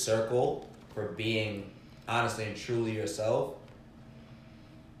out of the circle for being honestly and truly yourself.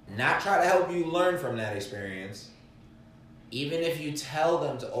 Not try to help you learn from that experience. Even if you tell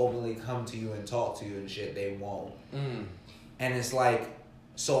them to openly come to you and talk to you and shit, they won't. And it's like,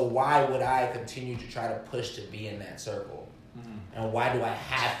 so why would I continue to try to push to be in that circle? And why do I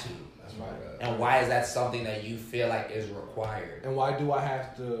have to? That's right. And why is that something that you feel like is required? And why do I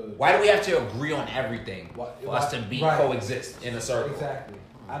have to... Why do we have to agree on everything for us to coexist in a circle? Exactly.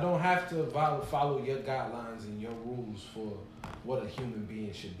 I don't have to follow your guidelines and your rules for what a human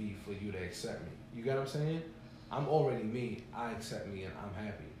being should be for you to accept me. You get what I'm saying? I'm already me. I accept me and I'm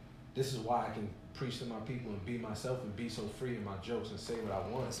happy. This is why I can preach to my people and be myself and be so free in my jokes and say what I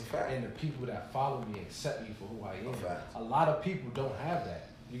want. That's a fact. And the people that follow me accept me for who I am. That's a fact. A lot of people don't have that.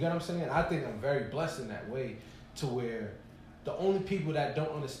 You get what I'm saying? I think I'm very blessed in that way to where the only people that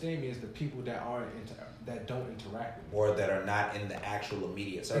don't understand me is the people that that don't interact with me. Or that are not in the actual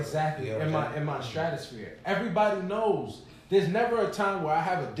immediate circle. Exactly. You know In my stratosphere. Everybody knows. There's never a time where I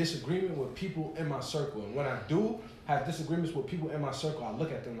have a disagreement with people in my circle. And when I do have disagreements with people in my circle, I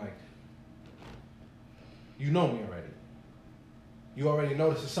look at them like, you know me already. You already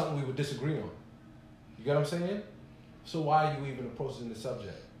know this is something we would disagree on. You get what I'm saying? So why are you even approaching the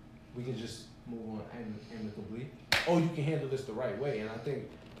subject? We can just move on amicably. Or you can handle this the right way. And I think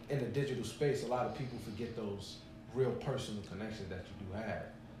in the digital space, a lot of people forget those real personal connections that you do have.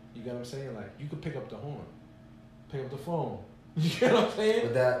 You get what I'm saying? Like, you could pick up the horn. Pick up the phone. You get what I'm saying?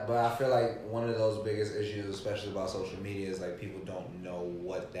 But I feel like one of those biggest issues, especially about social media, is like people don't know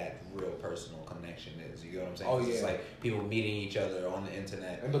what that real personal connection is. You get what I'm saying? Oh, yeah. It's like people meeting each other on the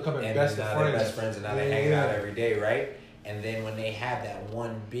internet And becoming and best now friends. they're best friends and now they're hanging out every day, right? And then when they have that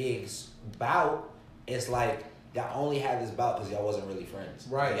one big bout, it's like y'all only had this bout because y'all wasn't really friends.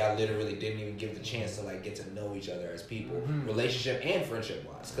 Right. Y'all literally didn't even give the chance to like get to know each other as people, relationship and friendship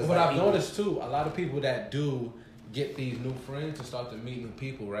wise. But I've noticed too, a lot of people that do get these new friends and start to meet new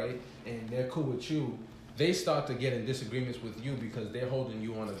people, right? And they're cool with you. They start to get in disagreements with you because they're holding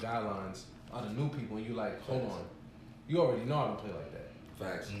you on the guidelines of the new people, and you like, hold on, you already know I don't play like that.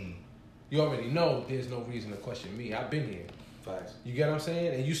 Facts. You already know there's no reason to question me. I've been here. Facts. You get what I'm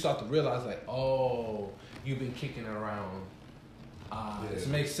saying? And you start to realize like, oh, you've been kicking around. This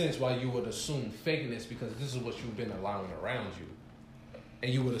makes sense why you would assume fakeness because this is what you've been allowing around you.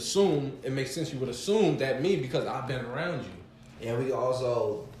 And you would assume, it makes sense, you would assume that me because I've been around you. And we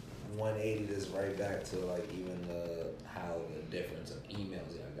also 180 this right back to like even how the difference of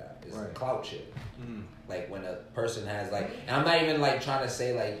emails y'all got. It's Right. clout shit. Like when a person has like, and I'm not even like trying to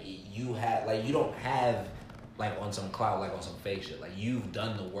say like you don't have like on some clout, like on some fake shit. Like you've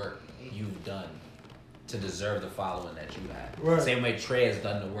done the work you've done to deserve the following that you have. Right. Same way Trey has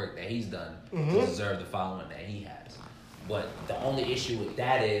done the work that he's done to deserve the following that he has. But the only issue with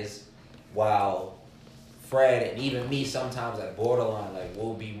that is, while Fred and even me sometimes at borderline, like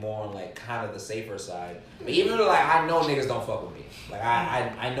we'll be more on like kind of the safer side. But even though like I know niggas don't fuck with me. Like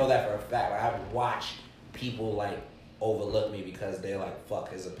I know that for a fact. Like I've watched people like overlook me because they're like,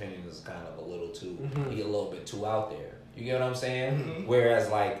 fuck, his opinion is kind of a little too, he a little bit too out there. You get what I'm saying? Whereas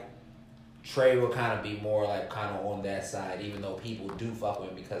like Trey will kind of be more like kind of on that side, even though people do fuck with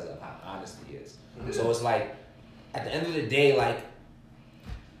him because of how honest he is. So it's like, at the end of the day, like,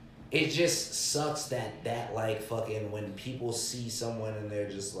 it just sucks that like fucking when people see someone and they're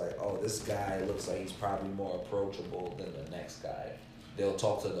just like, oh, this guy looks like he's probably more approachable than the next guy. They'll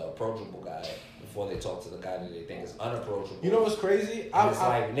talk to the approachable guy before they talk to the guy that they think is unapproachable. You know what's crazy? It's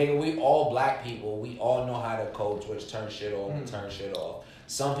like, nigga, we all black people. We all know how to code switch, turn shit on, and turn shit off.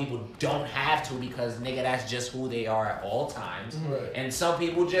 Some people don't have to because, nigga, that's just who they are at all times. Right. And some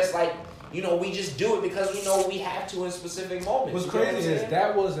people just like, you know, we just do it because we know we have to in specific moments. What's crazy is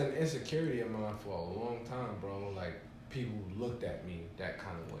that was an insecurity of mine for a long time, bro. Like, people looked at me that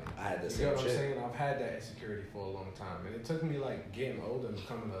kind of way. I had the You same know what shit. I'm saying? I've had that insecurity for a long time. And it took me, like, getting older and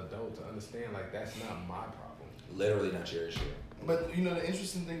becoming an adult to understand, like, that's not my problem. Literally not your issue. But you know the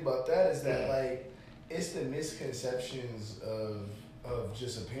interesting thing about that is that like it's the misconceptions of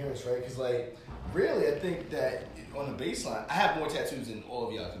just appearance, right? Because like really, I think that on the baseline, I have more tattoos than all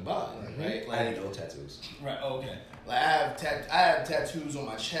of y'all combined, right? Like I had no tattoos. right, okay. Like I have tattoos on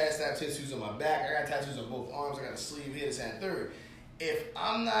my chest, I have tattoos on my back, I got tattoos on both arms, I got a sleeve here, this and that, third. If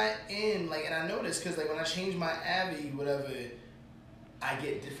I'm not in like, and I know this because like when I change my Abby, whatever. I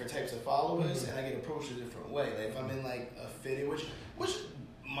get different types of followers and I get approached a different way. Like if I'm in like a fitted, which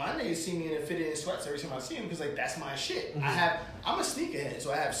my niggas see me in a fitted and sweats every time I see them because like that's my shit. I'm a sneakerhead,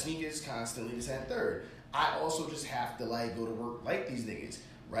 so I have sneakers constantly. This and third. I also just have to like go to work like these niggas,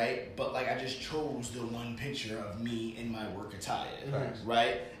 right? But like I just chose the one picture of me in my work attire,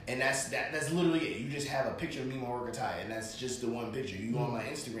 right? And that's literally it. You just have a picture of me in my work attire, and that's just the one picture. You go on my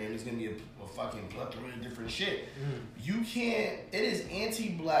Instagram, it's gonna be a fucking plethora of different shit. You can't. It is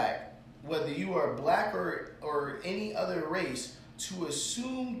anti-black, whether you are black or any other race, to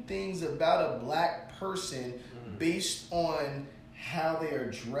assume things about a black person based on how they are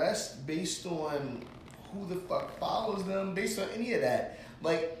dressed, based on who the fuck follows them, based on any of that.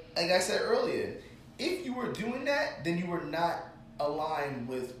 Like I said earlier, if you were doing that, then you were not aligned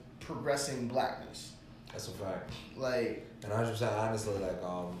with progressing blackness. That's a fact. Like, and 100% honestly, like,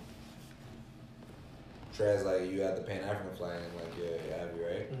 Trey's like, you had the Pan-African flag, and like, yeah, you have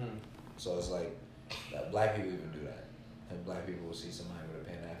it, right? So it's like, black people even do that. And black people will see somebody with a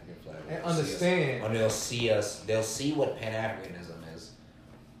Pan-African flag. And understand. Or they'll see what Pan-Africanism is.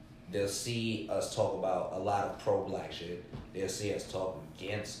 They'll see us talk about a lot of pro-black shit. They'll see us talk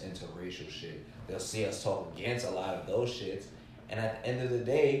against interracial shit. They'll see us talk against a lot of those shits. And at the end of the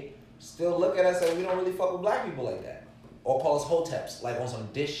day, still look at us like we don't really fuck with black people like that. Or call us hoteps, like on some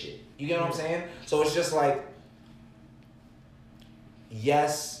dish shit. You get what I'm saying? So it's just like,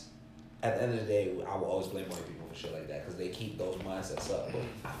 yes, at the end of the day, I will always blame white people for shit like that because they keep those mindsets up. But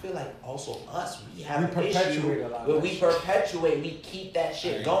I feel like also us, we have an issue where we keep that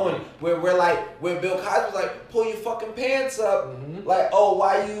shit going. Where we're like, where Bill Cosby was like, pull your fucking pants up. Like, oh,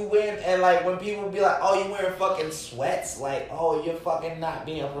 why you wearing, and like when people be like, oh, you wearing fucking sweats. Like, oh, you're fucking not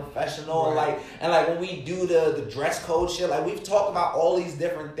being a professional. Right. Like, and like when we do the dress code shit, like we've talked about all these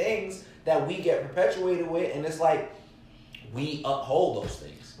different things that we get perpetuated with. And it's like, we uphold those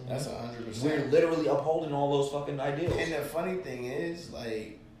things. That's 100%. We're literally upholding all those fucking ideals. And the funny thing is,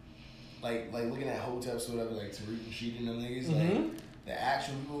 like looking at hoteps or whatever, like Tariq Rashid and them niggas, like the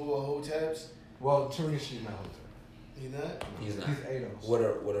actual people who are hoteps. Well, Tariq Rashid not hotep. You know? He's not. He's ADOS.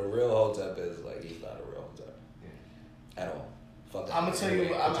 What a real hotep is, like, he's not a real hotep. Yeah. At all. Fuck that. I'm gonna tell you,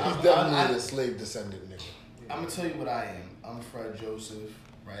 He's definitely a slave descendant nigga. I'm gonna tell you what I am. I'm Fred Joseph,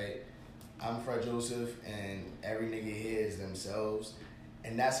 right? I'm Fred Joseph, and every nigga here is themselves,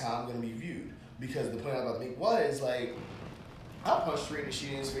 and that's how I'm gonna be viewed. Because the point I'm about to make was like, I'll punch Tariq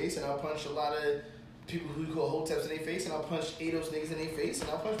Rashid in his face, and I'll punch a lot of people who you call hoteps in their face, and I'll punch ADOS niggas in their face,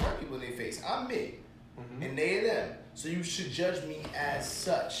 and I'll punch white people in their face. I'm me, and they are them. So you should judge me as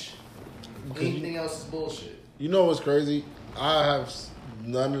such. Anything else is bullshit. You know what's crazy? I have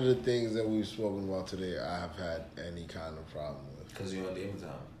none of the things that we've spoken about today. I have had any kind of problem with. Because you're on Demon Time.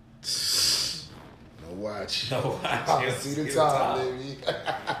 No watch. No watch. I see the time, baby.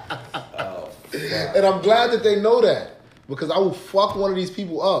 Oh, fuck. And I'm glad that they know that because I will fuck one of these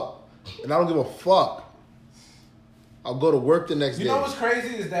people up, and I don't give a fuck. I'll go to work the next day. You know what's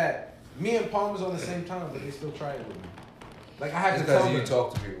crazy is that me and Palmer's on the same time, but they still try it with me. Like I have to tell because you them.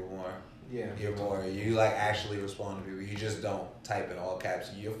 talk to people more. Yeah. You're more. You like actually respond to people. You just don't type in all caps.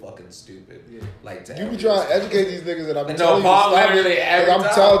 You're fucking stupid. Yeah. Like to You be trying to educate these niggas that I've been telling you. Paul stop literally it. every I'm time.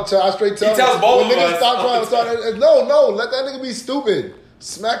 I straight tell He tells him, both when of niggas us stop all trying the to no, let that nigga be stupid.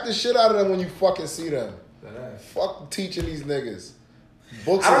 Smack the shit out of them when you fucking see them. Fuck teaching these niggas.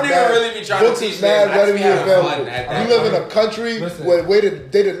 Books I don't is even mad, really be trying to books teach is mad niggas. I readily just be having available. fun at that You live in point. a country Listen. where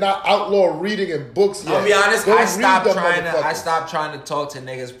they did not outlaw reading and books yet. I'll be honest. Go I read stopped them trying to. I motherfuckers. stopped trying to talk to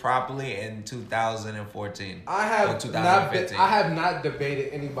niggas properly in 2014. I Or have 2015. I have not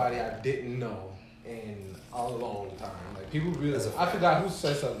debated anybody I didn't know in a long time. Like people really. I forgot who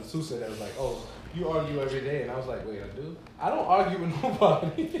said something. Who said that was like, oh, you argue every day, and I was like, wait, I do? I don't argue with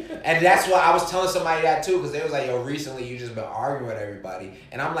nobody. And that's why I was telling somebody that too, because they was like, yo, recently you just been arguing with everybody.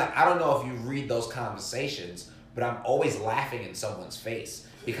 And I'm like, I don't know if you read those conversations, but I'm always laughing in someone's face.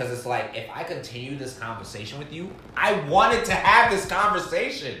 Because it's like, if I continue this conversation with you, I wanted to have this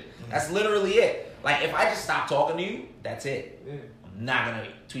conversation. That's literally it. Like, if I just stop talking to you, that's it. Yeah. I'm not going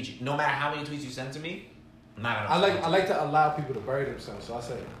to tweet you. No matter how many tweets you send to me, I'm not going to I like to allow people to bury themselves. So I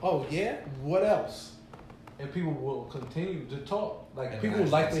say, oh yeah, what else? And people will continue to talk. Like And people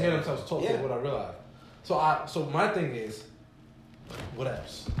that's like to what hear I'm themselves talk. saying. Is what I realize. So my thing is, what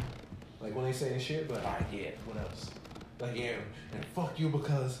else? Like when they say shit, but alright, yeah, what else? Like yeah, and fuck you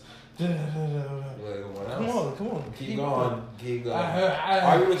because. What else? Come on, Keep going. Keep going. I-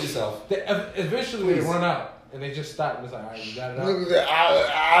 Argue with yourself. Eventually Please. they run out and they just stop and it's like, alright, you got it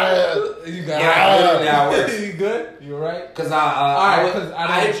out. You got Yeah, now it works. You good? You alright? Cause Alright,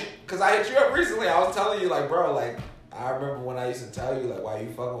 I hit you up recently. I was telling you like, bro, like I remember when I used to tell you like, why you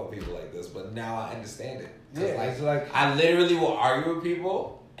fucking with people like this, but now I understand it. 'Cause, Yeah, it's like I literally will argue with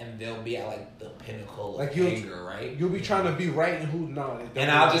people, and they'll be at like the pinnacle Like of you'll- anger, right? you'll be trying to be right and who no.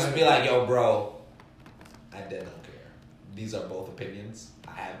 And I'll just be like, yo, bro, I dead don't care. These are both opinions.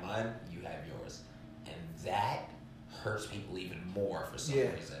 I have mine, you have yours, and that hurts people even more for some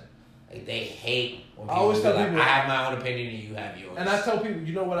reason. Like they hate when I people always be tell like, people- I have my own opinion and you have yours. And I tell people,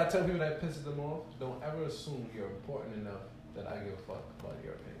 you know what I tell people that pisses them off? Don't ever assume you're important enough that I give a fuck about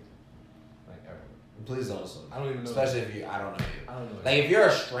your opinion. Like ever. Please don't assume. I don't even know. Especially if I don't know you. I don't know. Like if you're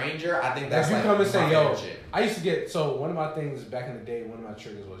a stranger, I think that's if you like come and say, my yo, favorite shit. I used to get, so one of my things back in the day, one of my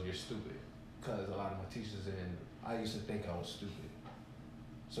triggers was you're stupid. Because a lot of my teachers and I used to think I was stupid.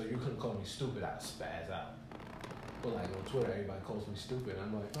 So you couldn't call me stupid, I'd spaz out. But like on Twitter, everybody calls me stupid.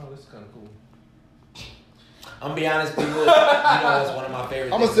 I'm like, oh, this is kind of cool. I'm gonna be honest, people. You know, it's one of my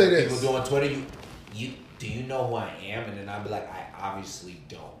favorite. I'ma things say that this. People do on Twitter. You do you know who I am? And then I'll be like, I obviously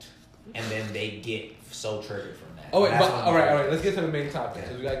don't. And then they get so triggered from that. Oh wait, And but that's one of all my right. favorite Let's get to the main topic Yeah.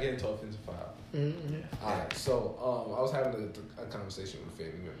 because we gotta get into offensive foul. Mm-hmm. All right, so I was having a conversation with a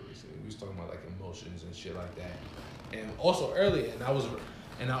family member recently. We was talking about like emotions and shit like that, and also earlier,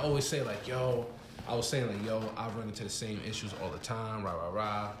 and I always say like, yo, I was saying like, yo, I run into the same issues all the time, rah rah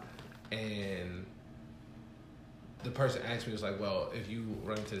rah, and the person asked me was like, well, if you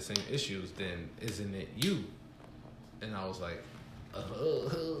run into the same issues, then isn't it you? And I was like,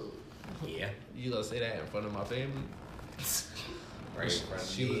 Yeah. you gonna say that in front of my family? Right.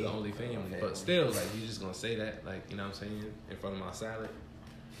 She was the only family, but still, like, you just gonna say that, like, you know what I'm saying, in front of my salad.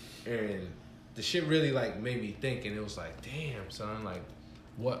 And the shit really, like, made me think, and it was like, damn, son, like,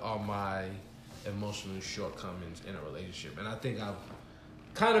 what are my emotional shortcomings in a relationship? And I think I've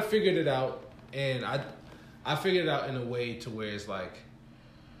kind of figured it out, and I figured it out in a way to where it's like,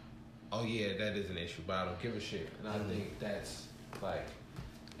 oh yeah, that is an issue, but I don't give a shit. And I think that's, like,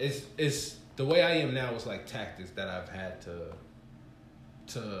 it's the way I am now is like tactics that I've had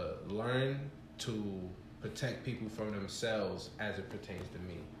to learn to protect people from themselves as it pertains to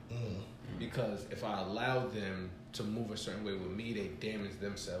me. Because if I allow them to move a certain way with me, they damage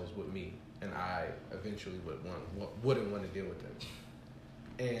themselves with me, and I eventually wouldn't want to deal with them.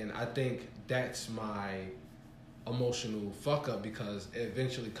 And I think that's my emotional fuck up, because it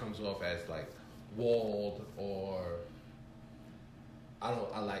eventually comes off as like walled, or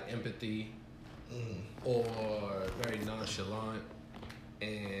I like empathy, or very nonchalant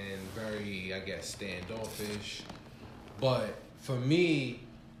and very, I guess, standoffish. But for me,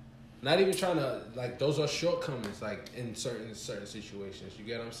 not even trying to, like, those are shortcomings, like, in certain situations. You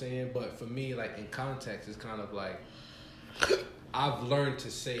get what I'm saying? But for me, like, in context, it's kind of like I've learned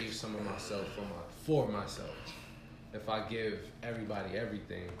to save some of myself for myself. If I give everybody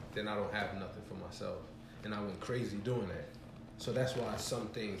everything, then I don't have nothing for myself. And I went crazy doing that. So that's why some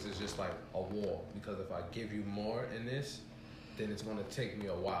things is just like a wall. Because if I give you more in this, then it's gonna take me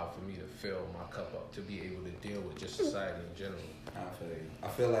a while for me to fill my cup up to be able to deal with just society in general. I feel you. I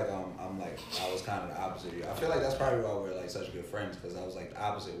feel like I'm like I was kind of the opposite of you. I feel like that's probably why we're like such good friends, because I was like the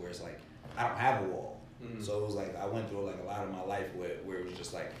opposite, where it's like I don't have a wall. So it was like I went through like a lot of my life where it was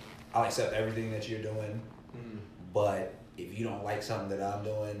just like I'll accept everything that you're doing, but if you don't like something that I'm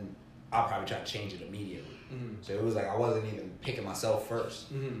doing, I'll probably try to change it immediately. So it was like I wasn't even picking myself first.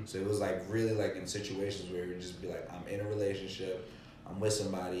 So it was like really like in situations where it would just be like I'm in a relationship, I'm with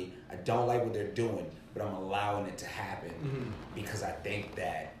somebody, I don't like what they're doing, but I'm allowing it to happen because I think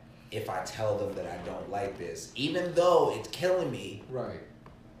that if I tell them that I don't like this, even though it's killing me, Right.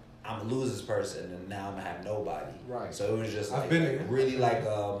 I'm gonna lose this person, and now I'm gonna have nobody. Right. So it was just I've like been there. really like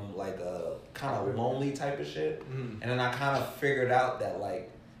a kind of lonely type of shit. And then I kind of figured out that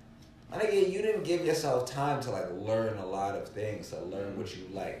like, my nigga, you didn't give yourself time to like learn a lot of things, to learn what you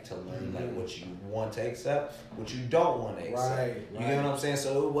like, to learn like what you want to accept, what you don't want to accept. Right. You get what I'm saying?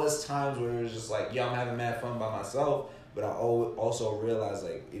 So it was times where it was just like, yo, I'm having mad fun by myself, but I also realized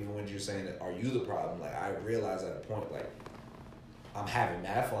like, even when you're saying that, are you the problem? Like I realized at a point like, I'm having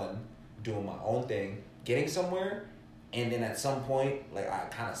mad fun, doing my own thing, getting somewhere, and then at some point, like I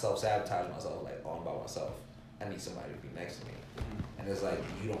kind of self-sabotage myself, like, oh, I'm by myself. I need somebody to be next to me. And it's like,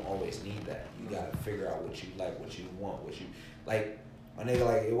 you don't always need that. You gotta figure out what you like, what you want, what you, like, my nigga,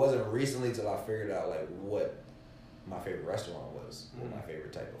 like, it wasn't recently till I figured out, like, what my favorite restaurant was, what my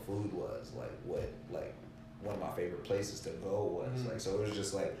favorite type of food was, like, what, like, one of my favorite places to go was. Like, so it was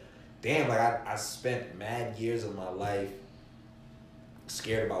just like, damn, like, I spent mad years of my life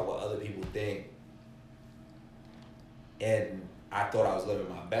scared about what other people think, and I thought I was living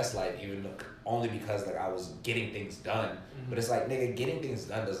my best life, even though, only because like I was getting things done. But it's like, nigga, getting things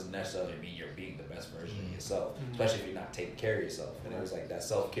done doesn't necessarily mean you're being the best version of yourself, especially if you're not taking care of yourself. And it was like that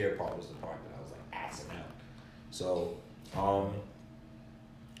self-care part was the part that I was like axing out. So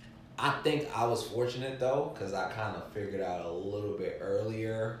I think I was fortunate though, because I kind of figured out a little bit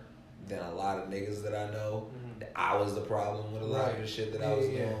earlier than a lot of niggas that I know that I was the problem with a lot of the shit that I was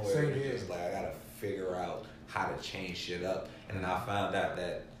doing, where it was just like I gotta figure out how to change shit up. And then I found out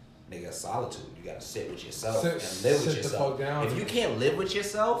that, nigga, solitude. You gotta sit with yourself and live with yourself. If you can't live with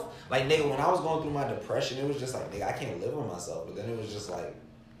yourself, like, nigga, when I was going through my depression, it was just like, nigga, I can't live with myself. But then it was just like,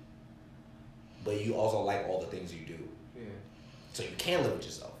 but you also like all the things you do. Yeah. So you can live with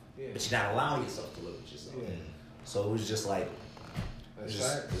yourself. Yeah. But you're not allowing yourself to live with yourself. Yeah. So it was just like,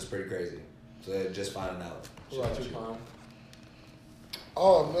 it's pretty crazy. So just finding out. What about you, Palm?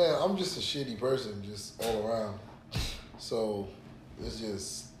 Oh man, I'm just a shitty person, just all around. So it's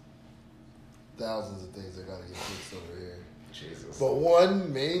just thousands of things that gotta get fixed over here. Jesus. But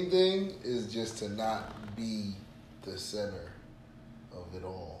one main thing is just to not be the center of it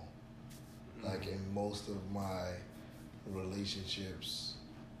all. Like in most of my relationships,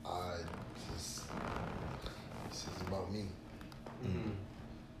 this is about me.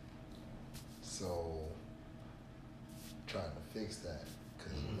 So trying to fix that,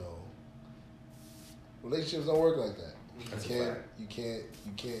 because you know, relationships don't work like that. You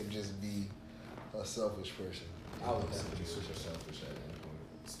can't just be a selfish person. I was definitely super selfish at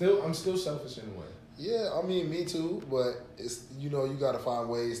that point. I'm still selfish in a way. Yeah, I mean, me too. But it's, you know, you got to find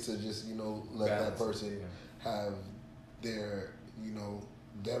ways to just, you know, let balance that person have their, you know,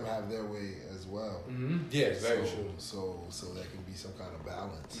 them have their way as well. Yeah, very true. So there can be some kind of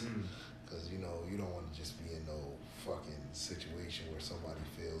balance. Because, you know, you don't want to just be in no fucking situation where somebody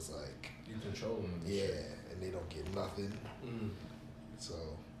feels like you control them. And they don't get nothing. So,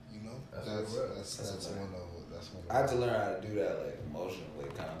 you know, that's one of I had to learn how to do that, like, emotionally,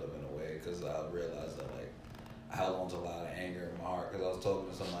 kind of, in a way, because I realized that, like, I held on to a lot of anger in my heart, because I was talking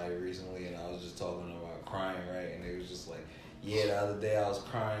to somebody recently, and I was just talking about crying, right, and it was just like, yeah, the other day I was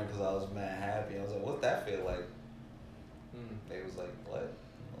crying because I was mad happy. I was like, what's that feel like? They was like, what?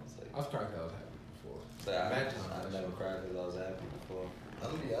 I was like, I've cried because I was happy before. So I never cried because I was happy before.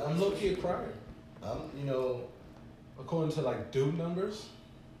 I'm low-key a crier. You know, according to like dude numbers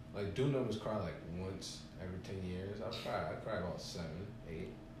cry like once every 10 years. I cry about 7, 8.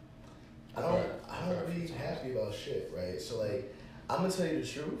 I don't be happy about shit, right? So like, I'm gonna tell you the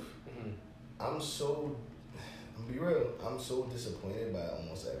truth. I'm gonna be real. I'm so disappointed by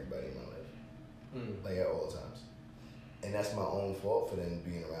almost everybody in my life, like at all times, and that's my own fault for them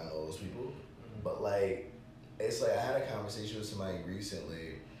being around all those people. But like, it's like I had a conversation with somebody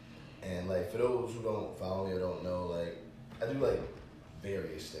recently, and like for those who don't follow me or don't know, like I do like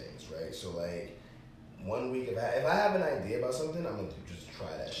various things, right? So like 1 week, if I have an idea about something, I'm gonna just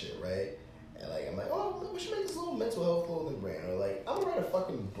try that shit, right? And like I'm like, oh, we should make this little mental health clothing brand, or like I'm gonna write a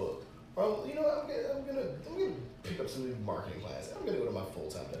fucking book. Well, you know what? I'm gonna pick up some new marketing class. I'm gonna go to my full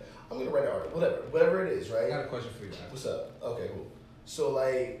time. I'm gonna write an article, whatever it is, right? I got a question for you. Guys. What's up? Okay, cool. So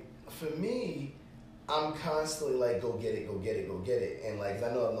like for me, I'm constantly like, go get it, and like 'cause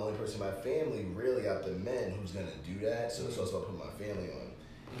I know I'm the only person in my family, really, out the men, who's gonna do that. So it's also about putting my family on,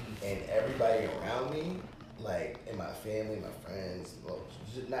 and everybody around me, like in my family, my friends, well,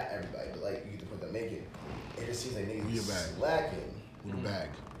 not everybody, but like you get the point I'm making. It just seems like niggas slacking. With a bag.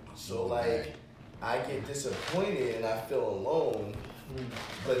 So like, I get disappointed and I feel alone.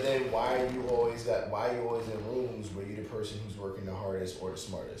 But then why are you always in rooms where you're the person who's working the hardest or the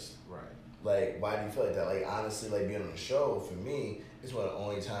smartest? Right. Like, why do you feel like that? Like, honestly, like being on the show for me is one of the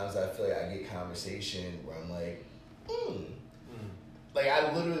only times I feel like I get conversation where I'm like, Like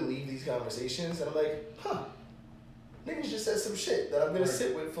I literally leave these conversations and I'm like, niggas just said some shit that I'm gonna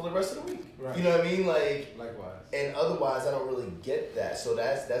sit with for the rest of the week. Right. You know what I mean? Like, likewise. And otherwise, I don't really get that. So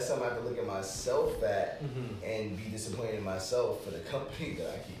that's something I have to look at myself at and be disappointed in myself for the company that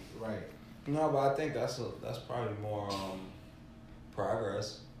I keep. Right. No, but I think that's probably more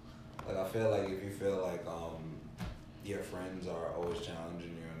progress. Like I feel like if you feel like your friends are always challenging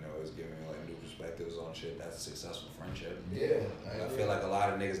you and they're always giving you like new perspectives on shit, that's a successful friendship. Yeah. I feel like a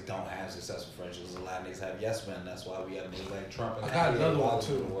lot of niggas don't have successful friendships. A lot of niggas have yes men. That's why we have niggas like Trump and I got another one in the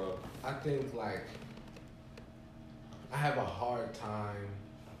too. world. I think like I have a hard time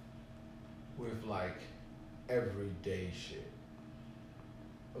with like everyday shit.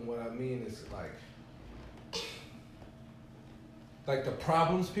 And what I mean is like the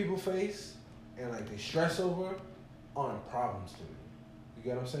problems people face and like they stress over aren't problems to me. You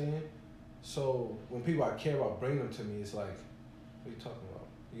get what I'm saying? So when people I care about bring them to me, it's like, what are you talking about?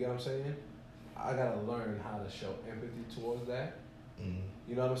 You get what I'm saying? I gotta learn how to show empathy towards that.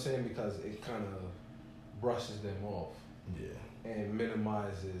 You know what I'm saying? Because it kind of brushes them off. Yeah. And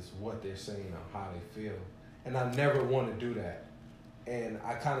minimizes what they're saying or how they feel. And I never want to do that. And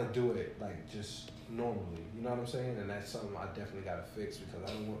I kind of do it like just normally. You know what I'm saying? And that's something I definitely got to fix because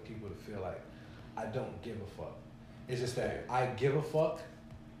I don't want people to feel like I don't give a fuck. It's just that I give a fuck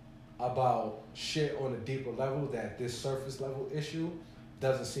about shit on a deeper level that this surface level issue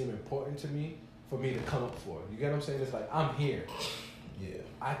doesn't seem important to me for me to come up for. You get what I'm saying? It's like, I'm here. Yeah.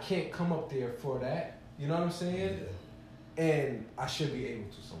 I can't come up there for that. You know what I'm saying? Yeah. And I should be able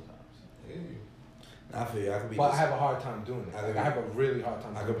to sometimes. I feel you. I could be. But I have a hard time doing it. I have a really hard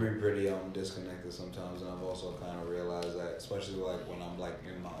time. I could be pretty disconnected sometimes, and I've also kind of realized that, especially like when I'm like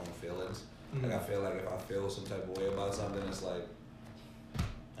in my own feelings. Like I feel like if I feel some type of way about something, it's like,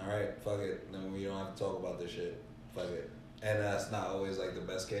 all right, fuck it. Then we don't have to talk about this shit. Fuck it. And that's not always like the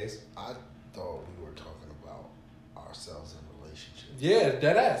best case. I thought we were talking about ourselves in relationships. Yeah,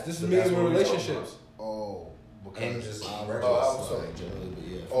 dead ass. This is me in relationships. Oh, because And just I was talking generally, but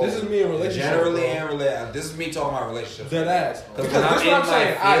yeah. This is me in relationships. Generally and this is me talking about relationships. Dead ass. Because Because that's what I'm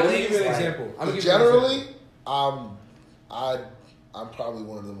saying. Let me give you an like, example. But generally, I'm probably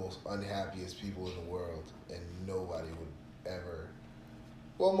one of the most unhappiest people in the world, and nobody would ever.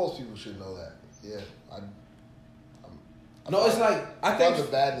 Well, most people should know that. Yeah, No, it's like I think the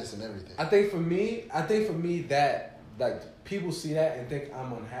badness and everything. I think for me that like people see that and think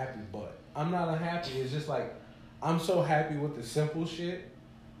I'm unhappy, but I'm not unhappy. It's just like I'm so happy with the simple shit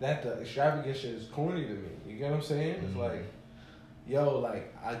that the extravagant shit is corny to me. You get what I'm saying? It's like, yo,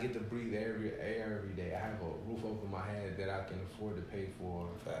 like I get to breathe every day. I have a roof over my head that I can afford to pay for.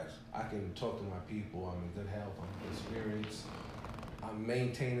 Facts. I can talk to my people. I'm in good health. I'm in good spirits. I'm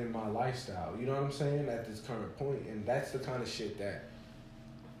maintaining my lifestyle. You know what I'm saying? At this current point, and that's the kind of shit that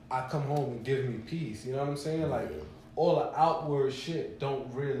I come home and give me peace. You know what I'm saying? Like all the outward shit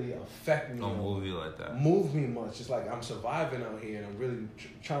don't really affect me. Don't move you like that. Move me much. It's like I'm surviving out here and I'm really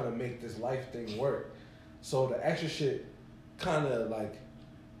trying to make this life thing work. So the extra shit kind of like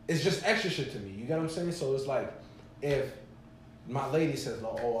it's just extra shit to me. You get what I'm saying? So it's like if my lady says,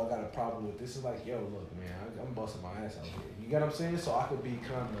 like, "Oh, I got a problem with this," it's like, "Yo, look, man, I'm busting my ass out here." You get what I'm saying? So I could be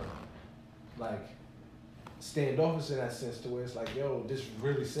kind of like standoffish in that sense to where it's like, "Yo, this is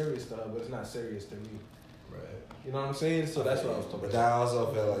really serious to her, but it's not serious to me." Right. You know what I'm saying? So that's what I was talking But about. I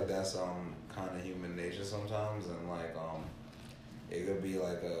also feel like that's kind of human nature sometimes, and like it could be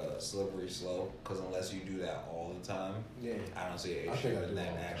like a slippery slope because unless you do that all the time, Yeah. I don't see an I issue think I with do that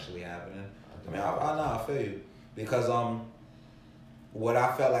all the time. actually happening. I mean, I feel you because what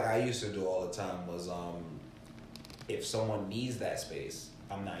I felt like I used to do all the time was if someone needs that space,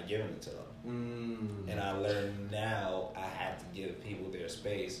 I'm not giving it to them. And I learned now I have to give people their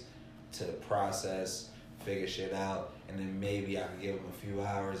space to process, figure shit out, and then maybe I can give them a few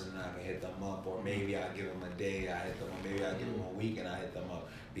hours and I can hit them up, or maybe I give them a day, I hit them up, maybe I give them a week and I hit them up.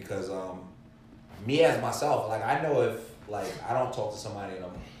 Because because me as myself, like I know if like I don't talk to somebody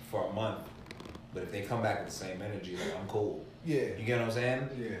for a month, but if they come back with the same energy, like I'm cool. Yeah. You get what I'm saying?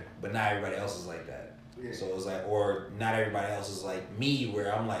 Yeah. But not everybody else is like that. Yeah. So it's like, or not everybody else is like me,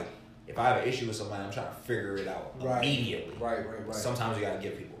 where I'm like, if I have an issue with somebody, I'm trying to figure it out immediately. Right. Sometimes you gotta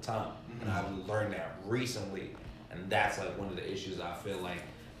give people time, and I've learned that recently, and that's like one of the issues I feel like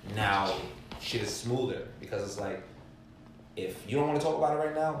now shit is smoother because it's like, if you don't want to talk about it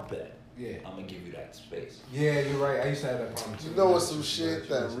right now, bet. Yeah. I'm gonna give you that space. Yeah, you're right. I used to have that problem too. You know what's some shit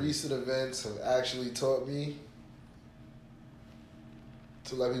that recent events have actually taught me?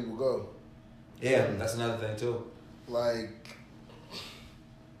 To let people go. Yeah, that's another thing too. Like,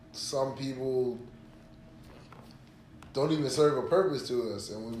 some people don't even serve a purpose to us,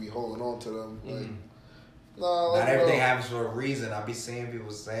 and we be holding on to them. Like, no, Not everything happens for a reason. I be seeing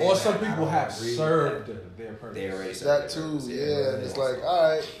people saying, or some that, people have served their purpose. They already that served too. their purpose. Yeah, and it's like, all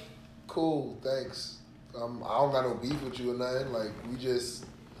right, cool, thanks. I don't got no beef with you or nothing. Like, we just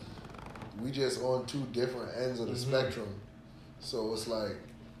on two different ends of the spectrum. So it's like,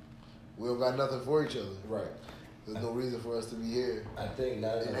 we don't got nothing for each other. Right. There's no reason for us to be here. I think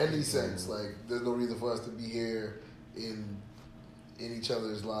that In any sense. Like, there's no reason for us to be here in each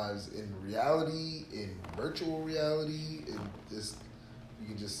other's lives, in reality, in virtual reality, and just, you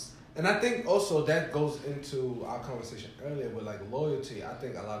can just... And I think also that goes into our conversation earlier with like loyalty. I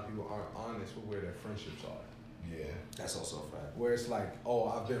think a lot of people aren't honest with where their friendships are. Yeah. That's also a fact. Where it's like, oh,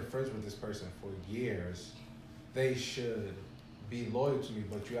 I've been friends with this person for years. They should be loyal to me,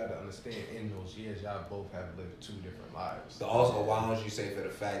 but you have to understand in those years, y'all both have lived two different lives. So also, why don't you say for the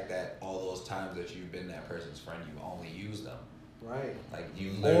fact that all those times that you've been that person's friend, you only used them? Right. Like,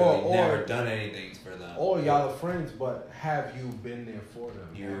 you've literally Or- never done anything for them. Or y'all are friends, but have you been there for them?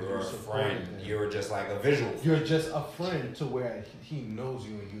 You Have were a supported friend. them? You were just like a visual. You're just a friend to where he knows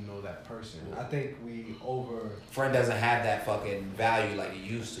you and you know that person. I think we Friend doesn't have that fucking value like it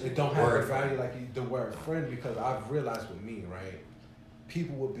used to. it don't have Word the value friend. like the word friend, because I've realized with me, right?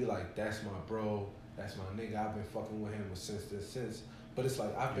 People would be like, that's my bro, that's my nigga, I've been fucking with him since. But it's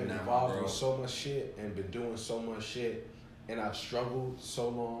like, I've been You're not my involved bro. with so much shit and been doing so much shit, and I've struggled so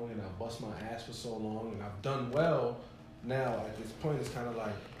long, and I've bust my ass for so long, and I've done well. Now, at this point, it's kind of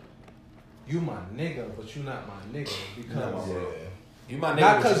like, you my nigga, but you not my nigga, because Not my bro. You my nigga,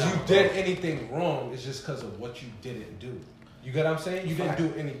 not but because you're you not did my bro. anything wrong, it's just because of what you didn't do. You get what I'm saying? You didn't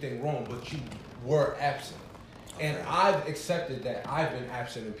do anything wrong, but you were absent. And I've accepted that I've been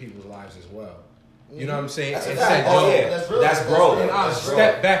absent in people's lives as well. You know what I'm saying? That's a And fact. said, Oh yo, yeah, That's real. that's growth. and I That's step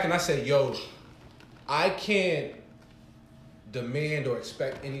growth. back and I say, yo, I can't demand or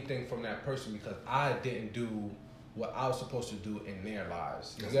expect anything from that person because I didn't do what I was supposed to do in their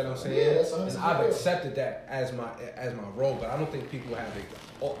lives. You get what I'm saying? Yeah, that's and 100% I've real. accepted that as my role, but I don't think people have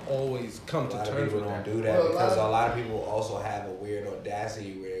always come A to lot of terms people with don't that. do that Well, because a lot of people also have a weird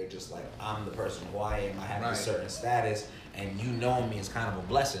audacity where they're just like, I'm the person who I am. I have Right. a certain status, and you knowing me is kind of a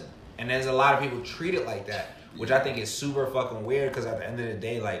blessing. And there's a lot of people treat it like that, which I think is super fucking weird because at the end of the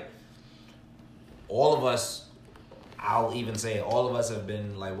day, like, all of us, I'll even say all of us have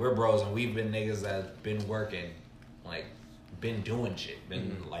been, like, we're bros and we've been niggas that have been working, like, been doing shit,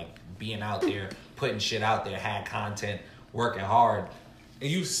 been, like, being out there, putting shit out there, had content, working hard. And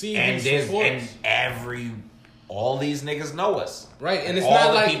you see And these there's supports. all these niggas know us, Right, and it's all not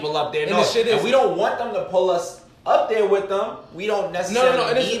the like people up there and know the us. shit is- And we don't want them to pull us up there with them. We don't necessarily No.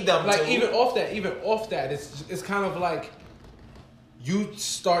 And need it's, them like to. even off that, it's kind of like you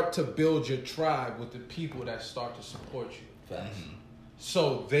start to build your tribe with the people that start to support you. Facts.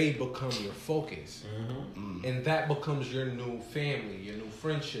 So they become your focus, Mm-hmm. and that becomes your new family, your new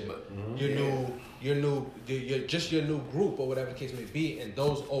friendship, Mm-hmm. your new group or whatever the case may be. And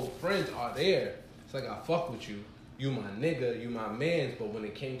those old friends are there. It's like, I fuck with you, you my nigga, you my mans. But when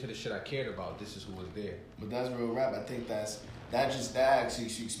it came to the shit I cared about, this is who was there. But that's real rap. I think that actually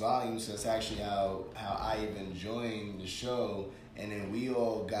speaks volumes. That's actually how I even joined the show, and then we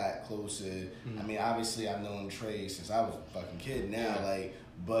all got closer. I mean, obviously I've known Trey since I was a fucking kid now, like,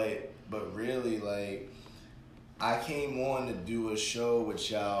 but really, like, I came on to do a show with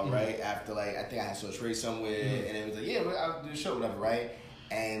y'all, right? After, like, I think I saw Trey somewhere, and it was like, yeah, I'll do a show, whatever, right?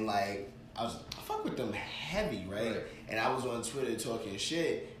 And, like, I fuck with them heavy, right? And I was on Twitter talking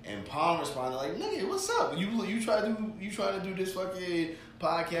shit, and Palm responded like, "Nigga, what's up? You try to do this fucking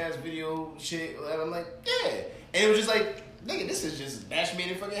podcast video shit?" Whatever. I'm like, "Yeah," and it was just like, "Nigga, this is just bash me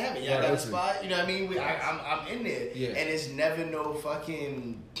in fucking heaven. Y'all got a spot, you know what I mean? I'm in there, and it's never no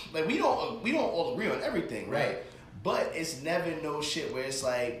fucking like we don't all agree on everything, right? But it's never no shit where it's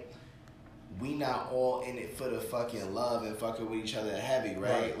like, we not all in it for the fucking love and fucking with each other heavy,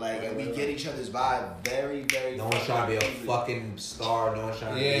 right? And we get each other's vibe very, very. No one's trying to be a fucking star. No one's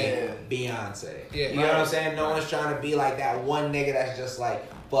trying to be Beyonce. Yeah. You know what I'm saying? No one's trying to be like that one nigga that's just like,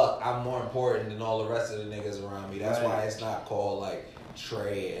 fuck, I'm more important than all the rest of the niggas around me. That's why it's not called like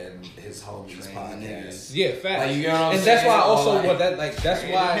Trey and his homies podcast. Yeah, facts. Like, you know what I'm and saying? that's why also like, what that like that's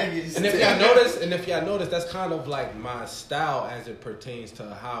why and if y'all notice that's kind of like my style as it pertains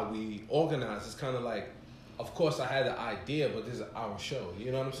to how we organize. It's kind of like, of course I had the idea, but this is our show.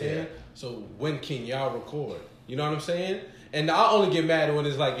 You know what I'm saying? Yeah. So when can y'all record? You know what I'm saying? And I only get mad when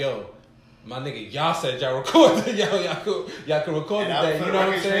it's like, yo, my nigga, y'all said y'all recorded. y'all could record today. You know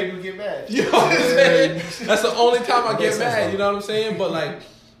what I'm saying? Get mad. You know what I'm saying? That's the only time I get mad. You know what I'm saying? But like,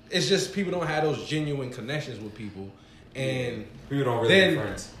 it's just people don't have those genuine connections with people, and people don't really be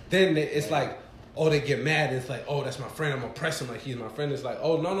friends. Then it's like, oh, they get mad. And it's like, oh, that's my friend. I'm gonna press him like he's my friend. It's like,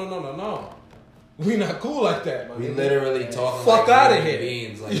 oh, no. We not cool like that. We literally talking. Fuck like out of here.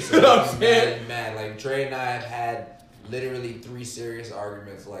 Beings, like, you know what I'm saying? Mad. Like Trey and I have had literally 3 serious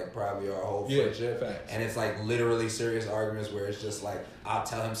arguments, like probably our whole friendship. Facts. And it's like literally serious arguments where it's just like I'll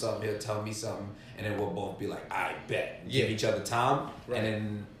tell him something, he'll tell me something, and then we'll both be like, I bet. Give each other time, and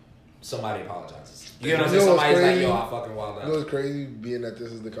then somebody apologizes. You know what I'm saying? Somebody's like, yo, I fucking wild out. You know what's crazy? Being that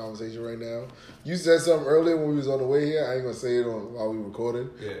this is the conversation right now. You said something earlier when we was on the way here. I ain't gonna say it while we recorded.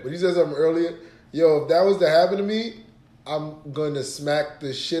 Yeah. But you said something earlier. Yo, if that was to happen to me, I'm going to smack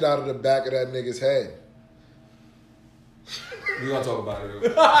the shit out of the back of that nigga's head. We're gonna talk about it.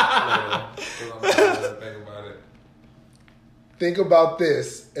 Think about it. Think about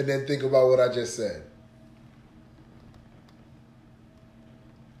this, and then think about what I just said.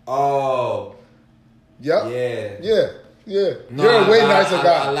 Oh. Yep. Yeah. No, you're a way nicer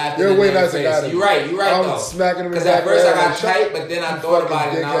guy. You're a way nicer guy. You're right I'm though. smacking him in the Because back at first I got like, tight, but then I thought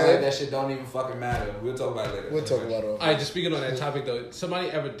about it and I was dickhead. like, that shit don't even fucking matter. We'll talk about it later. We'll talk about it. All right, just speaking on that topic though, somebody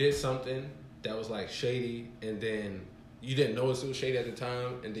ever did something that was like shady, and then you didn't notice it was shady at the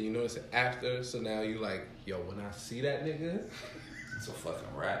time, and then you notice it after, so now you like, yo, when I see that nigga, It's a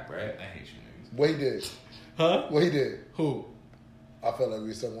fucking rap, right? I hate you niggas. What he did? huh? What he did? Who? I felt like we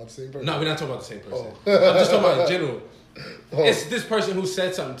were talking about the same person. No, we're not talking about the same person. Oh. I'm just talking about in general. Oh. It's this person who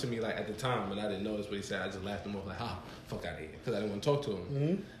said something to me like at the time, and I didn't notice what he said. I just laughed him off like, fuck out of here, because I didn't want to talk to him.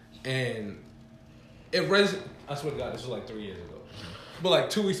 Mm-hmm. And it I swear to God, this was like 3 years ago, but like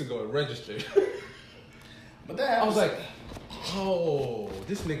 2 weeks ago, it registered. But that I was like, oh,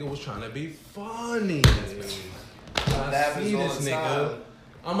 this nigga was trying to be funny. that happens all the time.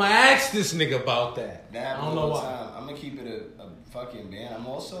 I'm gonna ask this nigga about that. That I don't know why. time. I'm gonna keep it a fucking band. I'm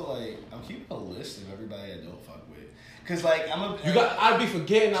also like, I'm keeping a list of everybody I don't fuck with. Cause like I'd be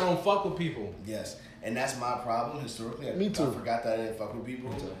forgetting I don't fuck with people. Yes, and that's my problem historically. Me too. I forgot that I didn't fuck with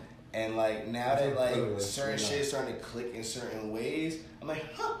people. And like now that like certain shit is starting to click in certain ways, I'm like,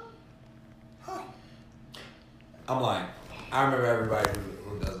 huh. I'm lying. I remember everybody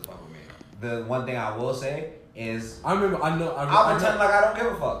who doesn't fuck with me. The one thing I will say is I remember. I'll pretend like I don't give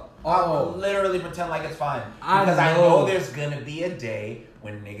a fuck. I'll literally pretend like it's fine. Because I know there's gonna be a day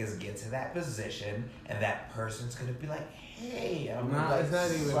when niggas get to that position and that person's gonna be like, hey, I'm like, it's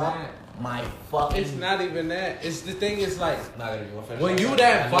not even that. My fucking. It's not even that. It's the thing is like Not gonna be finish when that. you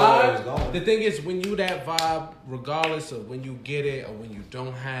that I know where it was vibe. going. The thing is when you that vibe, regardless of when you get it or when you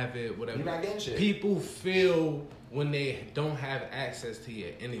don't have it, whatever. You're not getting shit. People feel when they don't have access to your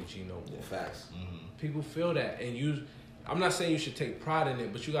energy no more. Yeah, facts. Mm-hmm. People feel that, and you. I'm not saying you should take pride in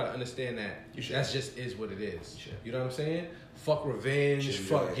it, but you gotta understand that that's just is what it is. You know what I'm saying? Fuck revenge.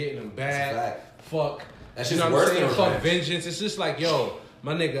 Fuck getting them back. Fuck. That's you just know what I'm worse saying? than Fuck revenge. vengeance. It's just like, yo,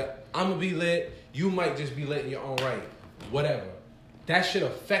 my nigga, I'ma be lit. You might just be lit in your own right. Whatever. That shit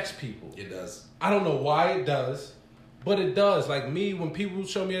affects people. It does. I don't know why it does, but it does. Like me, when people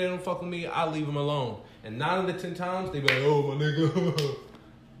show me they don't fuck with me, I leave them alone. And 9 out of 10 times, they be like, oh, my nigga.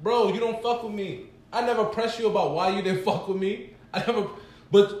 Bro, you don't fuck with me. I never press you about why you didn't fuck with me.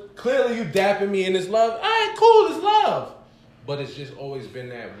 But clearly you dapping me and it's love. All right, cool, it's love. But it's just always been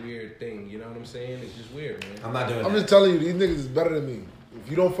that weird thing. You know what I'm saying? It's just weird, man. I'm not doing I'm that. just telling you, these niggas is better than me. If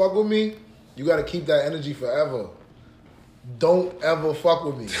you don't fuck with me, you gotta keep that energy forever. Don't ever fuck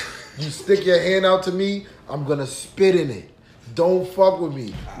with me. You stick your hand out to me, I'm gonna spit in it. Don't fuck with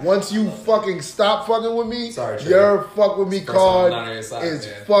me. Once you fucking stop fucking with me, Sorry, your fuck with me card I'm not on your side, is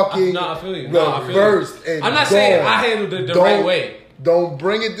man. fucking I feel you. No, I feel you. reversed and I'm not gone. saying I handled it the right way. Don't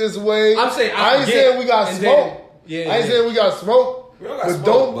bring it this way. I'm saying I ain't saying we got and smoke. then- I ain't saying we got smoke. But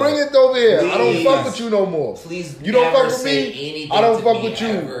don't bring it over here. I don't fuck with you no more. Please, you don't never fuck with say me. anything I don't to fuck me with you.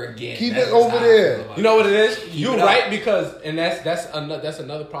 ever again. Keep That's it over how I there. feel about You know what it is? Keep You're it up. right because, and that's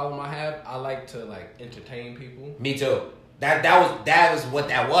another problem I have. I like to like entertain people. Me too. That was what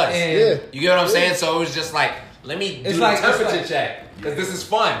that was. And Yeah. You get what I'm saying? So it was just like, let me do It's the like- it's temperature like- check because this is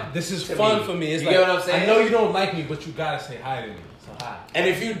fun. This is to fun me. for me. It's You like, get what I'm saying? I know you don't like me, but you gotta say hi to me. So hi. And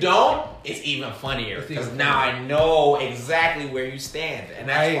if you don't, it's even funnier It's because even now funnier. I know exactly where you stand, and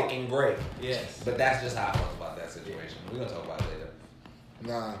that's Right. fucking great. Yes. But that's just how I feel about that situation. We're gonna talk about it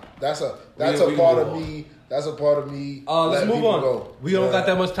later. Nah, that's a we part move of on. me. That's a part of me. Let's letting move people on. Go. We don't got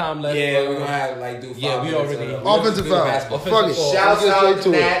that much time left. Yeah, we're gonna have like do 5 Yeah, we minutes already- of- Offensive do foul. basketball. Fuck it. foul. Shouts Let's get out straight to to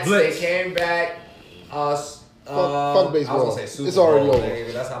the it. Nats. Blitz. They came back. Fuck baseball. I was gonna say Super It's already Bowl, over.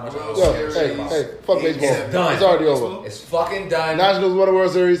 nigga. That's how much I World was Yo, Series. hey, fuck baseball. It's done. It's already over. It's fucking done. Nationals won the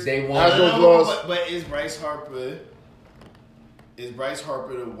World Series. They won. Nationals No, lost. but is Bryce Harper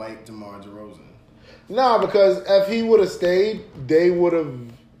the white DeMar DeRozan? Nah, because if he would have stayed, they would have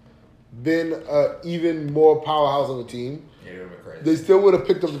been an even more powerhouse on the team. Yeah, it would've been crazy. They still would have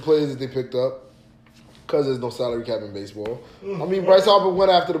picked up the players that they picked up because there's no salary cap in baseball. I mean, Bryce Harper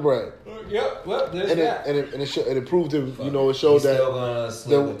went after the bread, Yep. Well, there's and that. it proved him. You know, it showed He's still that gonna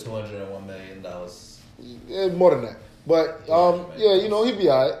slip the- with $201 million. more than that. But yeah, you know, he'd be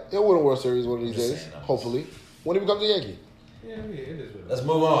alright. He'll win a World Series one of these Just days, saying, hopefully, when he becomes a Yankee. Yeah, it is what it Let's is.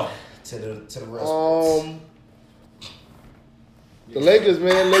 move on to the real sports. The Lakers,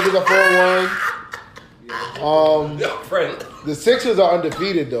 man, Lakers are 4-1. Fred. The Sixers are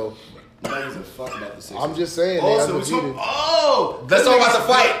undefeated though. Nobody gives a fuck about the Sixers. I'm just saying they Also, undefeated. Let's talk about the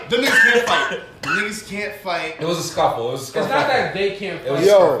fight. The niggas can't fight. The niggas can't fight. It was a scuffle. It was a It's scuffle. not that they can't It was fight.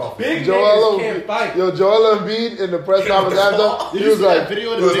 Yo, Big Joel niggas can't fight. Joel Embiid in the press conference after, Did he you was see like, that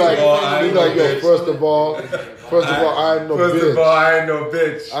video of he was the like, nigga? he's like, yo, first of all, I ain't no bitch. I ain't no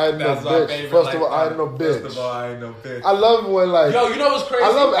bitch. I ain't no bitch. First of all, I ain't no bitch. First of all, I ain't no bitch. I love when like, Yo, you know what's crazy? I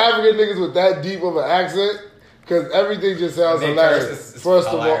love African niggas with that deep of an accent. Cause everything just sounds They hilarious. curse is First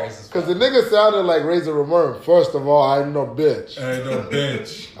of all, hilarious as cause the nigga sounded like Razor Ramon. First of all, I ain't no bitch. I ain't no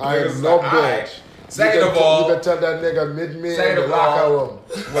bitch. I ain't Niggas no like, alright. bitch. Second you of can all, you can tell that nigga mid in second the of locker all, room.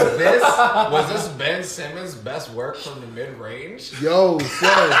 was this Ben Simmons' best work from the mid range? Yo,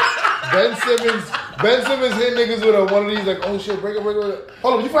 son, Ben Simmons hit niggas with one of these like, oh shit, break it.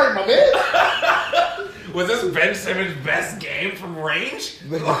 Hold on, you fighting my man? Was this Ben Simmons' best game from range?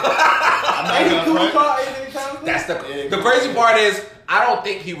 Hey, can we call Anthony Towns? That's the crazy part is I don't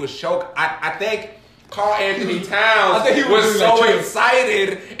think he was choke. I think Carl Anthony Towns think he was was doing that so too.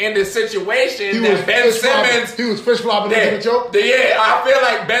 excited in the situation He that was Ben fish Simmons. flopping. He was fish flopping into the choke. Yeah, I feel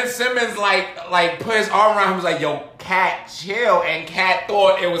like Ben Simmons like put his arm around him, was like, "Yo, Cat, chill," and Cat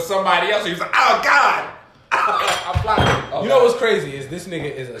thought it was somebody else. He was like, "Oh God." I'm like, You know what's crazy is this nigga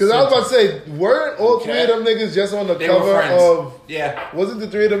is a Because I was about to say, weren't all three of them niggas just on the They were cover friends. of? Yeah. Wasn't the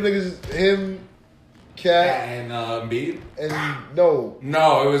three of them niggas him, Cat, And Embiid? and no?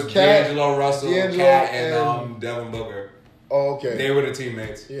 No, it was Cat, D'Angelo Russell, D'Angelo, Cat, and- and Devin Booker. Oh, okay. They were the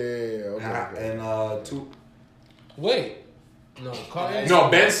teammates. Yeah. Okay. And two. Wait. No, Carl Anthony. No,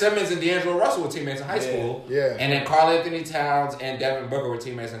 Ben Simmons and D'Angelo Russell were teammates in high school. Yeah. And then Carl Anthony Towns and Devin Booker were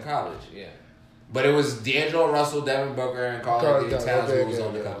teammates in college. Yeah. But it was D'Angelo Russell, Devin Booker, and Carl Anthony Towns who was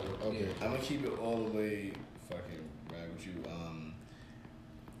on the cover. Okay. I'm gonna keep it all the way fucking right with you.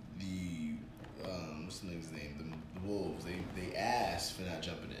 What's the nigga's name? The Wolves. They asked for not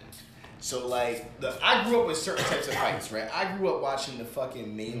jumping in. So like I grew up with certain types of fights, right? I grew up watching the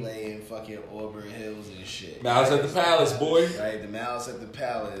fucking melee and fucking Auburn Hills and shit. Malice at the Palace, boy. Right, the Malice at the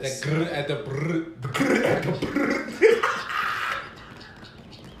Palace. That grr at the brr.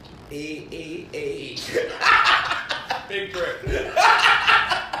 Big drip.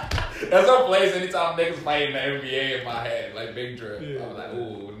 That's what plays anytime niggas fight in the NBA in my head, like Big Drip. Yeah. I'm like,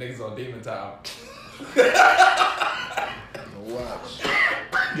 ooh, niggas on Demon Time. Watch.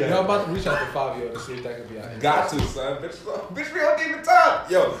 Yeah, I'm about to reach out to Fabio to see if that could be out here. Got to, son. Bitch, we on Demon Time.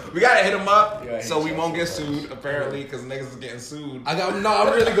 Yo, we gotta hit him up Yeah, so we hit won't us get up. sued, apparently, because niggas is getting sued. I'm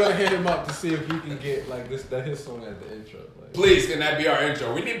really gonna hit him up to see if we can get like his song as the intro. Like, Please, can that be our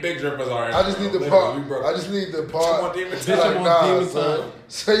intro? We need Big Drip as our intro. I just need the Literally, part. we broke. I just need the Bitch, part. I'm on Demon Bitch, Time. I'm on Demon son. Time.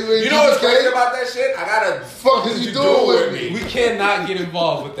 So you ain't You know what's DK? crazy about that shit? I gotta. Fuck is you doing with me? we cannot get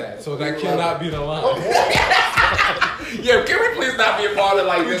involved with that, so that cannot be the line. Yeah, can we please not be a part of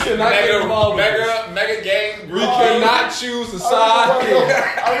like We this cannot get involved with mega gang? We cannot choose a side.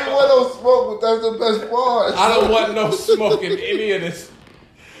 I didn't want no smoke, but that's the best part. I don't want no smoke in any of this.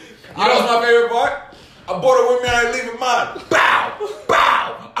 You know what's my favorite part? I bought it with me, I ain't leaving mine. Bow!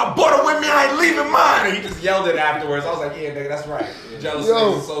 Bow! I bought it with me, I ain't leaving mine. And he just yelled it afterwards. I was like, yeah, nigga, that's right. Jealousy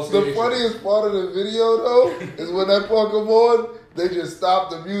Yo, is association. the funniest part of the video though is when that part come on, they just stop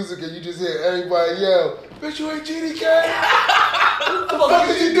the music and you just hear everybody yell, "Bitch, you ain't GDK? What the fuck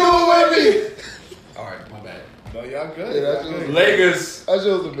is you doing with me?" All right, my bad. No, y'all good. Yeah, that Y'all shit good. was- Lakers. That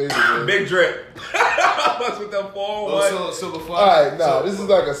shit was amazing, man. Big drip. What's with them 4-1? Oh, so before Alright, nah, so- this is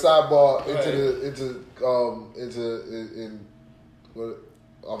like a sidebar Right. into what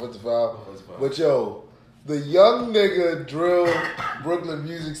offensive foul. Offensive foul. But yo, the young nigga drill Brooklyn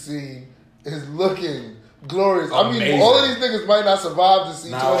music scene is looking glorious. I mean, Amazing. all of these niggas might not survive to see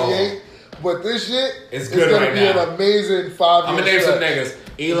No. 28, but this shit It's is good gonna right be now. an amazing 5 year I'm gonna name some stretch. niggas.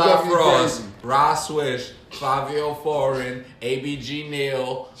 It's Eli gonna be Frost, crazy. Ross Swish, Fabio Foreign, ABG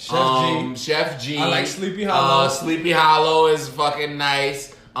Neal, Chef G. I like Sleepy Hollow. Sleepy Hollow is fucking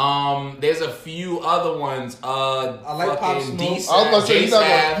nice. There's a few other ones. I like Pop Smoke. I was about to say, you're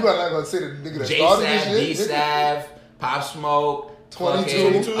not gonna say the nigga that started this J-Sav, shit. D-Sav, Pop Smoke,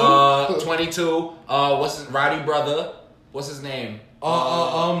 22. fucking, 22. What's his Rowdy brother? What's his name?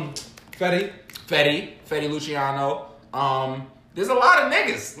 Fetty Luciano. There's a lot of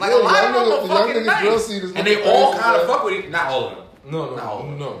niggas. Like Yeah, a lot of the them young are niggas fucking drill nice. scene is And they looking all crazy, kind of man. fuck with it. Not all of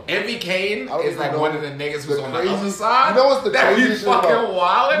them. No. Envy Kane I don't is even like know one of the niggas who's the on the crazy- other side. You know what's the that be craziest shit fucking about-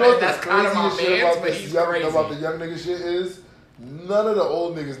 wildin', You know what and the that's kind of my craziest shit man's, about but this he's young, crazy. about the young nigga shit is none of the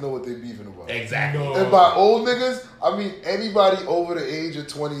old niggas know what they beefing about. Exactly. No. And by old niggas, I mean anybody over the age of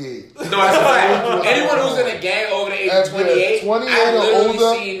 28. No, that's a fact. Anyone who's in a gang over the age of 28, 28 I've or literally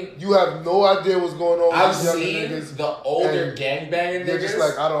older, seen. you have no idea what's going on I've with these younger seen niggas. the older and gangbanging they're niggas just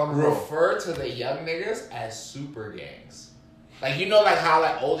like, I don't know. refer to the young niggas as super gangs. Like, you know, like how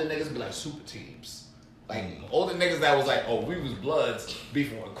like older niggas be like super teams. Like older niggas that was like, oh, we was Bloods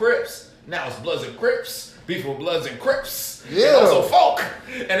beefing with Crips. Now it's Bloods and Crips beefing with Bloods and Crips. Yeah. And also folk.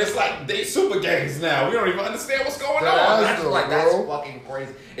 And it's like they super gangs now. We don't even understand what's going That on. is That's though, like that's bro. fucking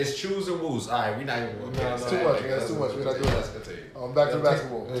crazy. It's choose and woos. All right, we're not even going to It's too much, man. It's too much. We're not doing that. Back to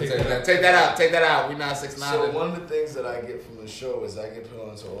basketball. Take that out. Take that out. We're not 6'9". So one of the things that I get from the show is I get put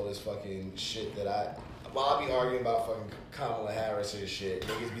onto all this fucking shit that I'll be arguing about fucking Kamala Harris and shit.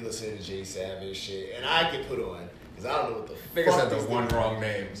 Niggas be listening to Jay Savage shit, and I get put on because I don't know what the Nigga fuck said the these one niggas- wrong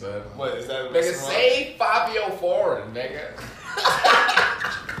name, son. What is that? Nigga, say Fabio Foreign, nigga.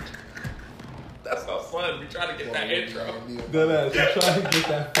 That's our son. We trying to get that intro. Deadass, you trying to get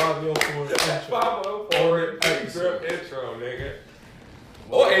that 504 intro. Fabio Foreign, drip intro, nigga.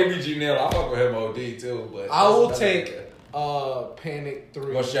 Or ABG Neal. I fuck with him OD too, but I will that's take nigga. Panic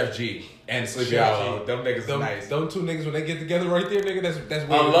 3. Well, Chef G and Sleepy Chef Hollow. G. Them niggas Them, nice. them two niggas, when they get together right there, nigga, that's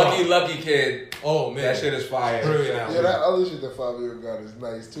where Lucky you Lucky Kid. Oh, man. That shit is fire. Brilliant. Yeah, that other shit that Fabio got is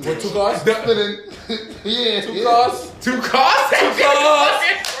nice too. What, 2 cars? Yeah, 2 yeah. cars? 2 cars? That Two cars.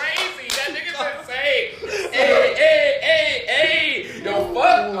 fucking crazy. That nigga's insane. Hey. Yo,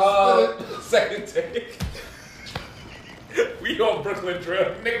 fuck. Second take. We on Brooklyn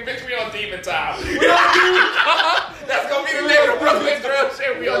Drill. Nigga, bitch, we on Demon Time. We on Demon Time. That's gonna be the name of Brooklyn Drill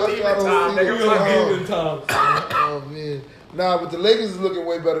shit. We on Yeah, Demon I don't Time, see nigga. it. We on Demon Time. Oh man, nah, but the Lakers is looking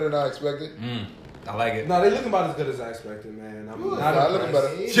way better than I expected. I like it. No, they looking about as good as I expected, man. I'm Nah, not looking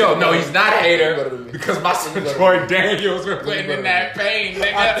impressed. better. Yo, no, he's not a Better hater than me. because my son Better Troy than me. Daniels was putting Better in that than pain, I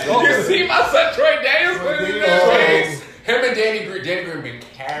nigga. told You you. see my son Troy Daniels putting in that Oh. pain? Him and Danny Green been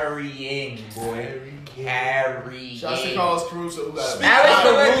carrying, boy. Carrying. Shouts to Carlos Cruz, who got a Alex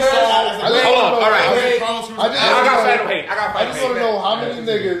Caruso. Hold on, all right. I Carlos Cruz. I just- I got Phantom hate. I just want to know how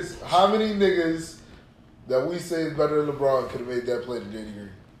many niggas that we say is better than LeBron could have made that play to Danny Green.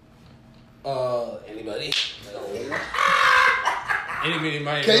 Anybody? Anybody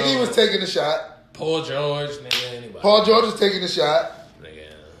might KD know. was taking the shot. Paul George, nigga, anybody. Paul George was taking the shot. Nigga.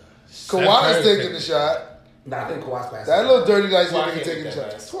 Kawhi is taking the shot. Nah, I think Kawhi's passing. That little dirty guy Kawhi nigga can't taking the take shot.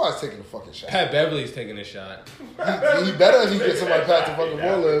 that pass. Kawhi's taking the fucking shot. Pat Beverly's taking a shot. He better if he gets somebody past the fucking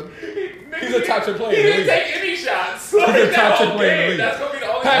ball to him. He's a top 10 player. He in the didn't league. take any shots. He's a top 10 player in the league. That's gonna be the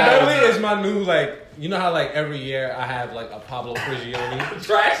only Pat guy. Beverly is my new, like, you know how, like, every year I have, like, a Pablo Prigioni?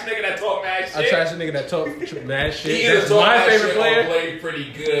 Trash nigga that talk mad shit. I trash a nigga that talk mad shit. He either That's talk my mad favorite shit or player. play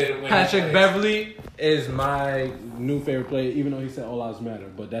pretty good. When Patrick he plays. Beverly is my new favorite player, even though he said all lives matter.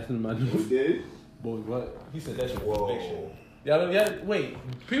 But that's not my new. did? Boy, what? He said that shit was Whoa. conviction. Y'all, wait.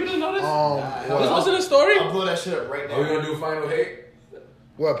 People didn't know this? Well, This wasn't a story? I'll blow that shit up right now. Are we gonna do final hate?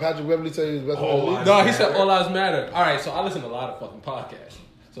 What, Patrick Beverly tell you he was best Oh, in the league? No, he said all lives matter. All right, so I listen to a lot of fucking podcasts.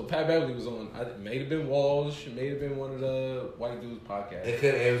 So Pat Beverly was on. It may have been Walsh. It may have been one of the white dudes' podcasts.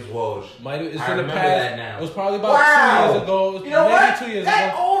 It was Woj. It's I in the remember past. that now. It was probably about Wow. 2 years ago. It was You know maybe what? 2 years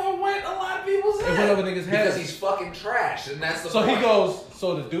That ago. overwent a lot of people's It went over niggas' heads. Because he's fucking trash, and that's the So point. he goes,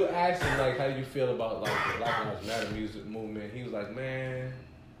 so the dude asked him, like, how do you feel about, like, the Black Lives Matter music movement? He was like, man,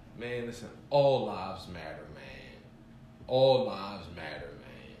 listen, all lives matter, man. All lives matter,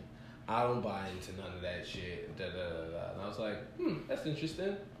 man. I don't buy into none of that shit. Da, da, da, da. And I was like, that's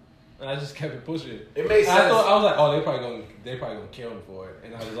interesting. And I just kept it pushing. It makes sense. I was like, oh, they probably gonna kill him for it.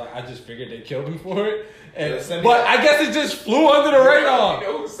 And I was like, I just figured they killed him for it. And but I guess it just flew under the radar. You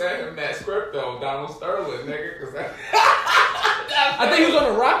know who sent him that script though? Donald Sterling, nigga. Cause I think he was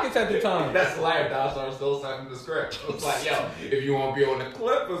on the Rockets at the time. That's hilarious. Donald Sterling still sent him the script. It's like, yo, if you want to be on the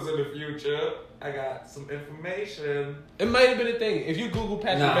Clippers in the future, I got some information. It might have been a thing. If you Google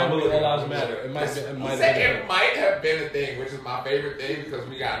Patrick Beverly, all lives matter. It might have been. It might have been a thing, which is my favorite thing because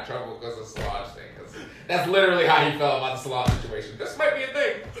we got in trouble because of the Solange thing. Because that's literally how he felt about the Solange situation. This might be a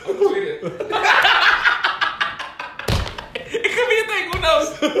thing. I'm gonna tweet it. It could be a thing. Who knows?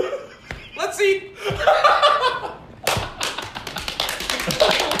 Let's see.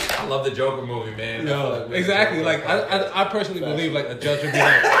 I love the Joker movie, man. No, exactly. Like I personally believe like a judge would be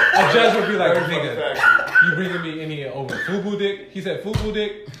like nigga, you bringing me in here over FUBU dick? He said FUBU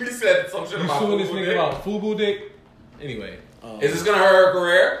dick. He said some shit You about suing this FUBU nigga dick? about FUBU dick? Anyway, Is this gonna hurt her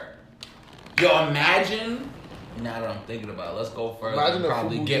career? Yo, imagine. Now that I'm thinking about it, let's go further. Imagine And if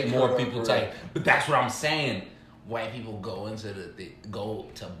probably FUBU get dick more hurt her people career. tight. But that's what I'm saying. White people go go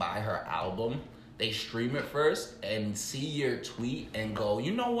to buy her album. They stream it first and see your tweet and go,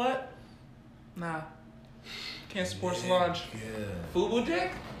 you know what? Nah, can't support Solange. Yeah. FUBU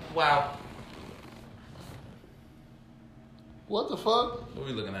dick? Wow. What the fuck? What are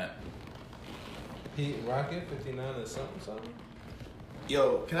we looking at? he Rocket 59 or something.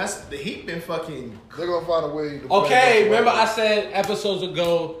 Yo, can I? The Heat been fucking. They're gonna find a way to Okay, remember I said episodes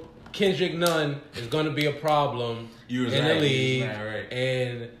ago, Kendrick Nunn is gonna be a problem You was in right, the you league, was right.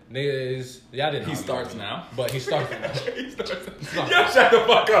 and niggas, y'all didn't. He argue starts with me, now. but he starts now. Yo, shut the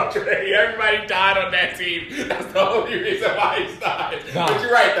fuck up, Trey. Everybody died on that team. That's the only reason why he's died. Nah. But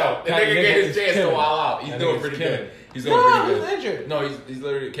you're right, though. The That nigga nigga get his is chance to killing. wild out. He's That doing nigga's pretty killing. good. He's doing No, pretty he's good. injured. No, he's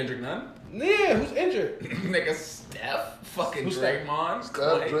literally Kendrick Nunn. Yeah, who's injured? Nigga, Steph, fucking Who's Steph? Draymond. Steph,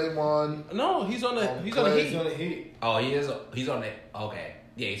 Clay. Draymond. No, he's on the Clay. Heat. He's on the Heat. Oh, he is. He's on it. Okay.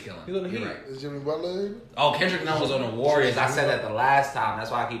 Yeah, he's killing. He's on the You're Heat. right. Is Jimmy Butler? Oh, Kendrick Nunn was on the Warriors. I said that the last time.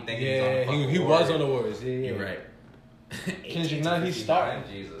 That's why I keep thinking he's on the Yeah, fucking he was Warriors. on the Warriors. Yeah, You're right. Kendrick Nunn, he's 18-59. starting.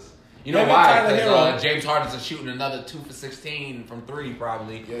 Jesus. You know Maybe why? Tyler Because Hero. James Harden's shooting another 2 for 16 from 3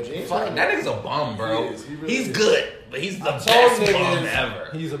 probably. Yo, James Fuck, Harden. that nigga's a bum, bro. He is. He really he's is. good, but he's the I told best bum niggas ever.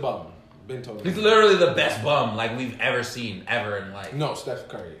 he's a bum. Been told. He's literally the best bum like we've ever seen ever in life. No, Steph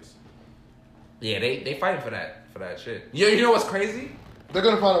Curry is. Yeah, they fighting for that shit. You know what's crazy? They're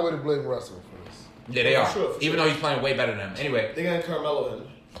gonna find a way to blame Russell for this. Yeah, they For are. sure, for Even sure. though he's playing way better than him. Anyway, They're gonna Carmelo him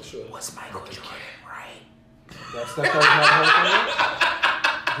for sure. what's Michael Jordan, right? That Steph Curry's not a Hall of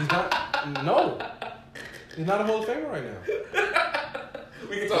Famer. He's not. No, he's not a Hall of Famer right now.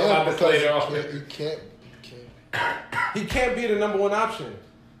 We can talk Yeah, about this because later on. you can't. He can't be the number one option.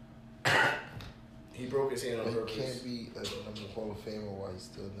 He broke his hand on He purpose. can't be a number Hall of Famer while he's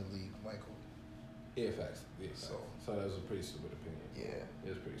still in the league, Michael. Yeah, facts. Yeah, so that was a pretty stupid opinion. Yeah. It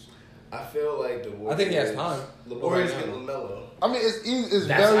was pretty stupid. I feel like the Warriors. I think he has time. The Warriors Right get now. LaMelo. I mean, it's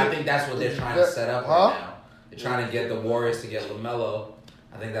That's, very. I think that's what they're trying to set up right now. They're trying to get the Warriors to get LaMelo.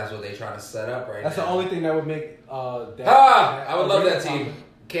 I think that's what they're trying to set up right That's now. the only thing that would make that. I would love that team.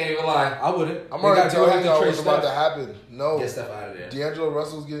 Can't even lie. I wouldn't. I'm They already would telling have y'all to trade what's about to Steph. happen. No, Get stuff out of there. D'Angelo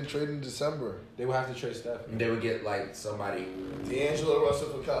Russell's getting traded in December. They would have to trade Steph. They would get like somebody. D'Angelo Russell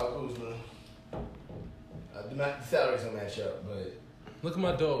for Kyle Kuzma. The salaries don't match up, but Look at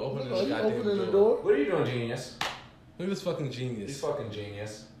my door opening Are the you goddamn opening the door. door? What are you doing, genius? Look at this fucking He's genius. fucking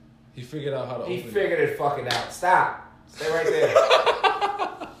genius. He figured out how to He open figured it fucking out. Stop. Stay right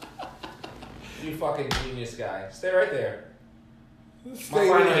there. You fucking genius guy. Stay right there. it. My Stay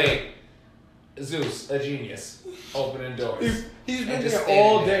final there. hate. Zeus, a genius. Opening doors. He's been And just there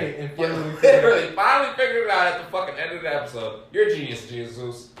all standing day and Yeah, finally figured it out. literally, finally figured it out at the fucking end of the episode. You're a genius,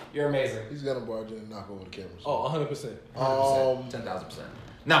 Jesus. You're amazing. He's gonna barge in and knock over the cameras. Oh, 100%. 10,000%.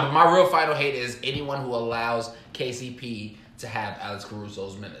 No, but my real final hate is anyone who allows KCP to have Alex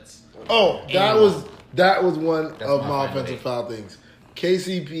Caruso's minutes. Oh, that was one That's of my my final offensive hate. foul things.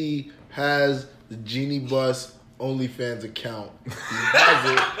 KCP has the Genie Bus OnlyFans account. He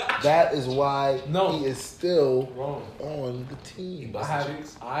has it. That is why No. he is still Wrong. on the team. Bust- I have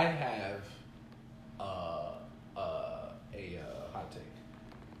cheeks? a hot take.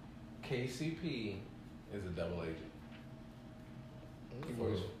 KCP is a double agent.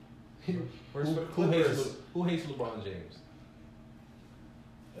 Where's the Who hates Clippers? who hates LeBron James?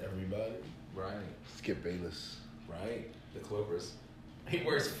 everybody. Right. Skip Bayless. Right. The Clippers. He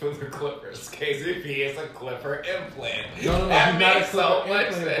works for the Clippers. KCP is a Clipper implant. No, That he's not a makes so Clipper much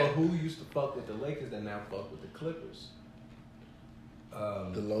implant, but sense. who used to fuck with the Lakers that now fuck with the Clippers?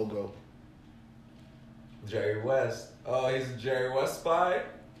 The logo. Jerry West. Oh, he's a Jerry West spy?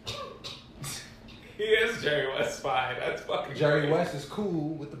 He is Jerry West spy. That's fucking Jerry crazy. West is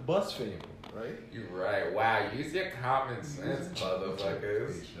cool with the Bus family, right? You're right. Wow, use your common sense,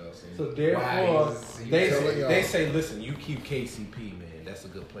 motherfuckers. So Wow, therefore, he's they say, listen, you keep KCP, man. That's a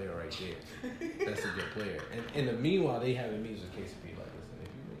good player right there. That's a good player. And in the meanwhile, they having meetings with KCP like, listen, if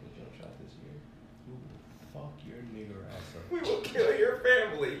you make a jump shot this year, we will fuck your nigger ass up. We will kill your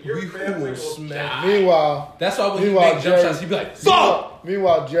family. Your family will smack. die. Meanwhile, That's why when he Meanwhile, make jump Jerry- shots, he be like, fuck!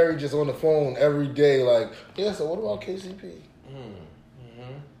 Meanwhile, Jerry just on the phone every day, like, yeah. So what about KCP?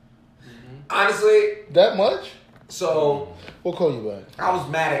 Honestly, That much? so We'll call you back. I was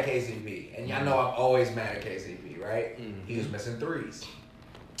mad at KCP, and y'all know I'm always mad at KCP, right? He was missing threes.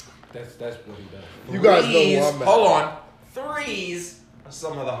 That's what he does. You guys know Threes, who I'm at. hold on. Threes are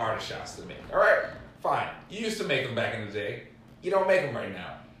some of the hardest shots to make. All right, fine. You used to make them back in the day. You don't make them right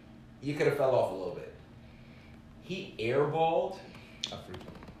now. You could have fell off a little bit. He airballed,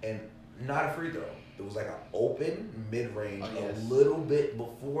 and not a free throw. It was like an open mid-range, a little bit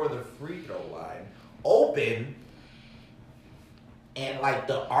before the free throw line. Open, and like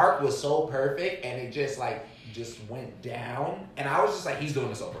the arc was so perfect, and it just went down. And I was just like, he's doing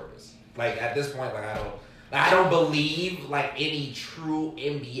this on purpose. Like at this point, like I don't believe like any true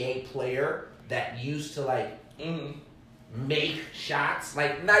NBA player that used to like make shots,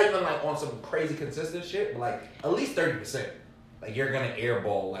 like not even like on some crazy consistent shit, but like at least 30%. Like you're gonna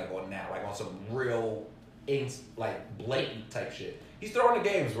airball like on that, like on some real, like blatant type shit. He's throwing the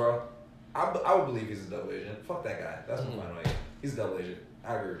games, bro. I would believe he's a double agent. Fuck that guy. That's my final agent. He's a double agent.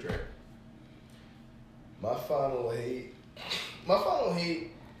 I agree with Trey. My final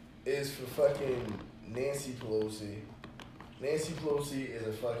hate is for fucking Nancy Pelosi. Nancy Pelosi is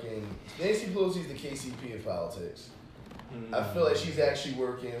the KCP of politics. I feel like she's actually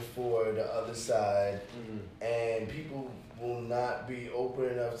working for the other side, and people will not be open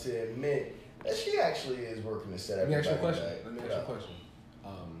enough to admit that she actually is working to set Let me ask everybody you a question. back. Let me ask you a question.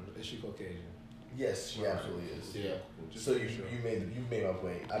 Is she Caucasian? Yes, she absolutely is. Yeah. So you made my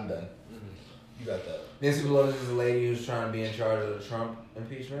point. I'm done. You got that. Nancy Pelosi is the lady who's trying to be in charge of the Trump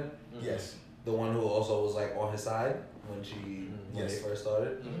impeachment. Yes. The one who also was like on his side when they first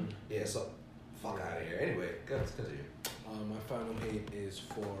started. Yeah. So fuck out of here. Anyway, let's continue. My final hate is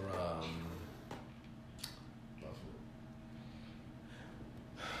for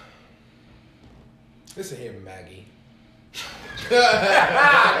listen here, Maggie. Please,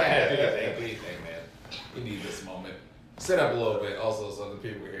 man. We need this moment. Sit up a little bit, also, so the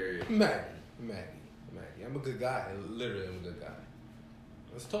people hear you. Maggie. I'm a good guy. Literally, I'm a good guy.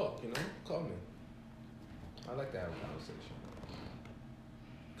 Let's talk. Call me. I like to have a conversation.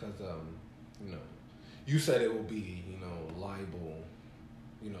 Cause you said it will be libel,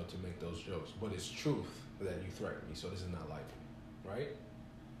 to make those jokes, but it's truth that you threatened me. So this is not libel, right?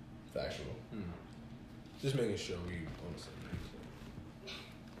 Factual. Just making sure we on the same page.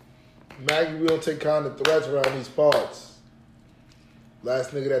 Maggie, we don't take kind of threats around these parts.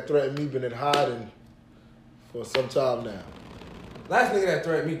 Last nigga that threatened me been in hiding for some time now. Last nigga that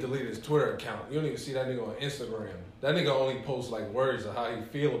threatened me deleted his Twitter account. You don't even see that nigga on Instagram. That nigga only posts like words of how he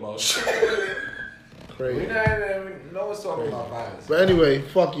feel about shit. Crazy. No one's talking about violence. But anyway,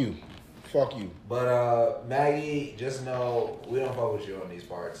 fuck you. But Maggie, just know we don't fuck with you on these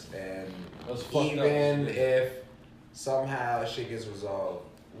parts, and even if somehow shit gets resolved,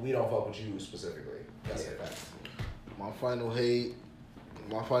 we don't fuck with you specifically. That's a fact. My final hate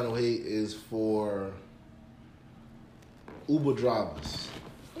is for Uber drivers.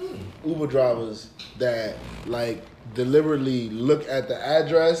 Uber drivers that like deliberately look at the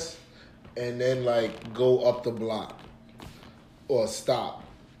address and then like go up the block or stop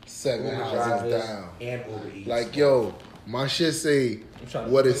 7 Uber houses drivers down. and Uber Eats. Like, yo, my shit say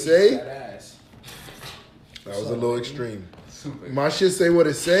what it say. That That was a little extreme. Super. My shit say what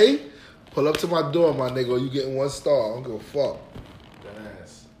it say. Pull up to my door, my nigga, or you getting 1 star. I don't give a fuck.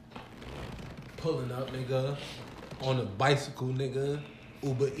 ass. Pulling up, nigga. On a bicycle, nigga.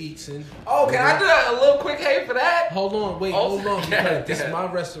 Uber Eatsing. Oh, can I do a little quick hate for that? Hold on. Because this is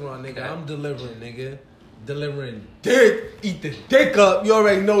my restaurant, nigga. I'm delivering, nigga. Delivering dick. Eat the dick up. You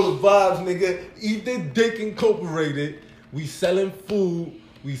already know the vibes, nigga. Eat the dick incorporated. We selling food.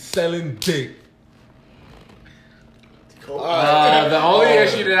 We selling dick. The only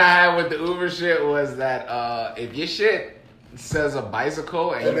issue that I had with the Uber shit was that if your shit says a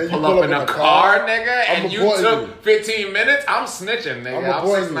bicycle and And you then pull up in a car, nigga, I'm and you reporting took you. 15 minutes, I'm snitching, nigga. I'm I'm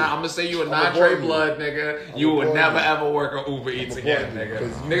reporting you. gonna say you a I'm non-Trey reporting you. blood, nigga. I'm You would reporting never you. ever work on Uber Eats again, reporting you, nigga. 'cause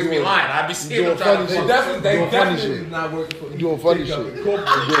you Niggas be doing- lying. I be you seeing them doing trying funny to shit. They doing funny definitely shit. not working for You doing funny shit. Incorporated.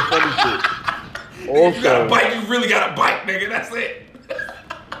 You doing funny shit. If you got a bike, you really got a bike, nigga. That's it.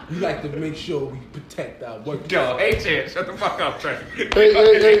 We like to make sure we protect our work. Yo, hey, Chad, shut the fuck up, Trey. Hey.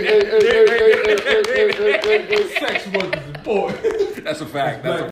 Sex work is important. That's a fact. That's a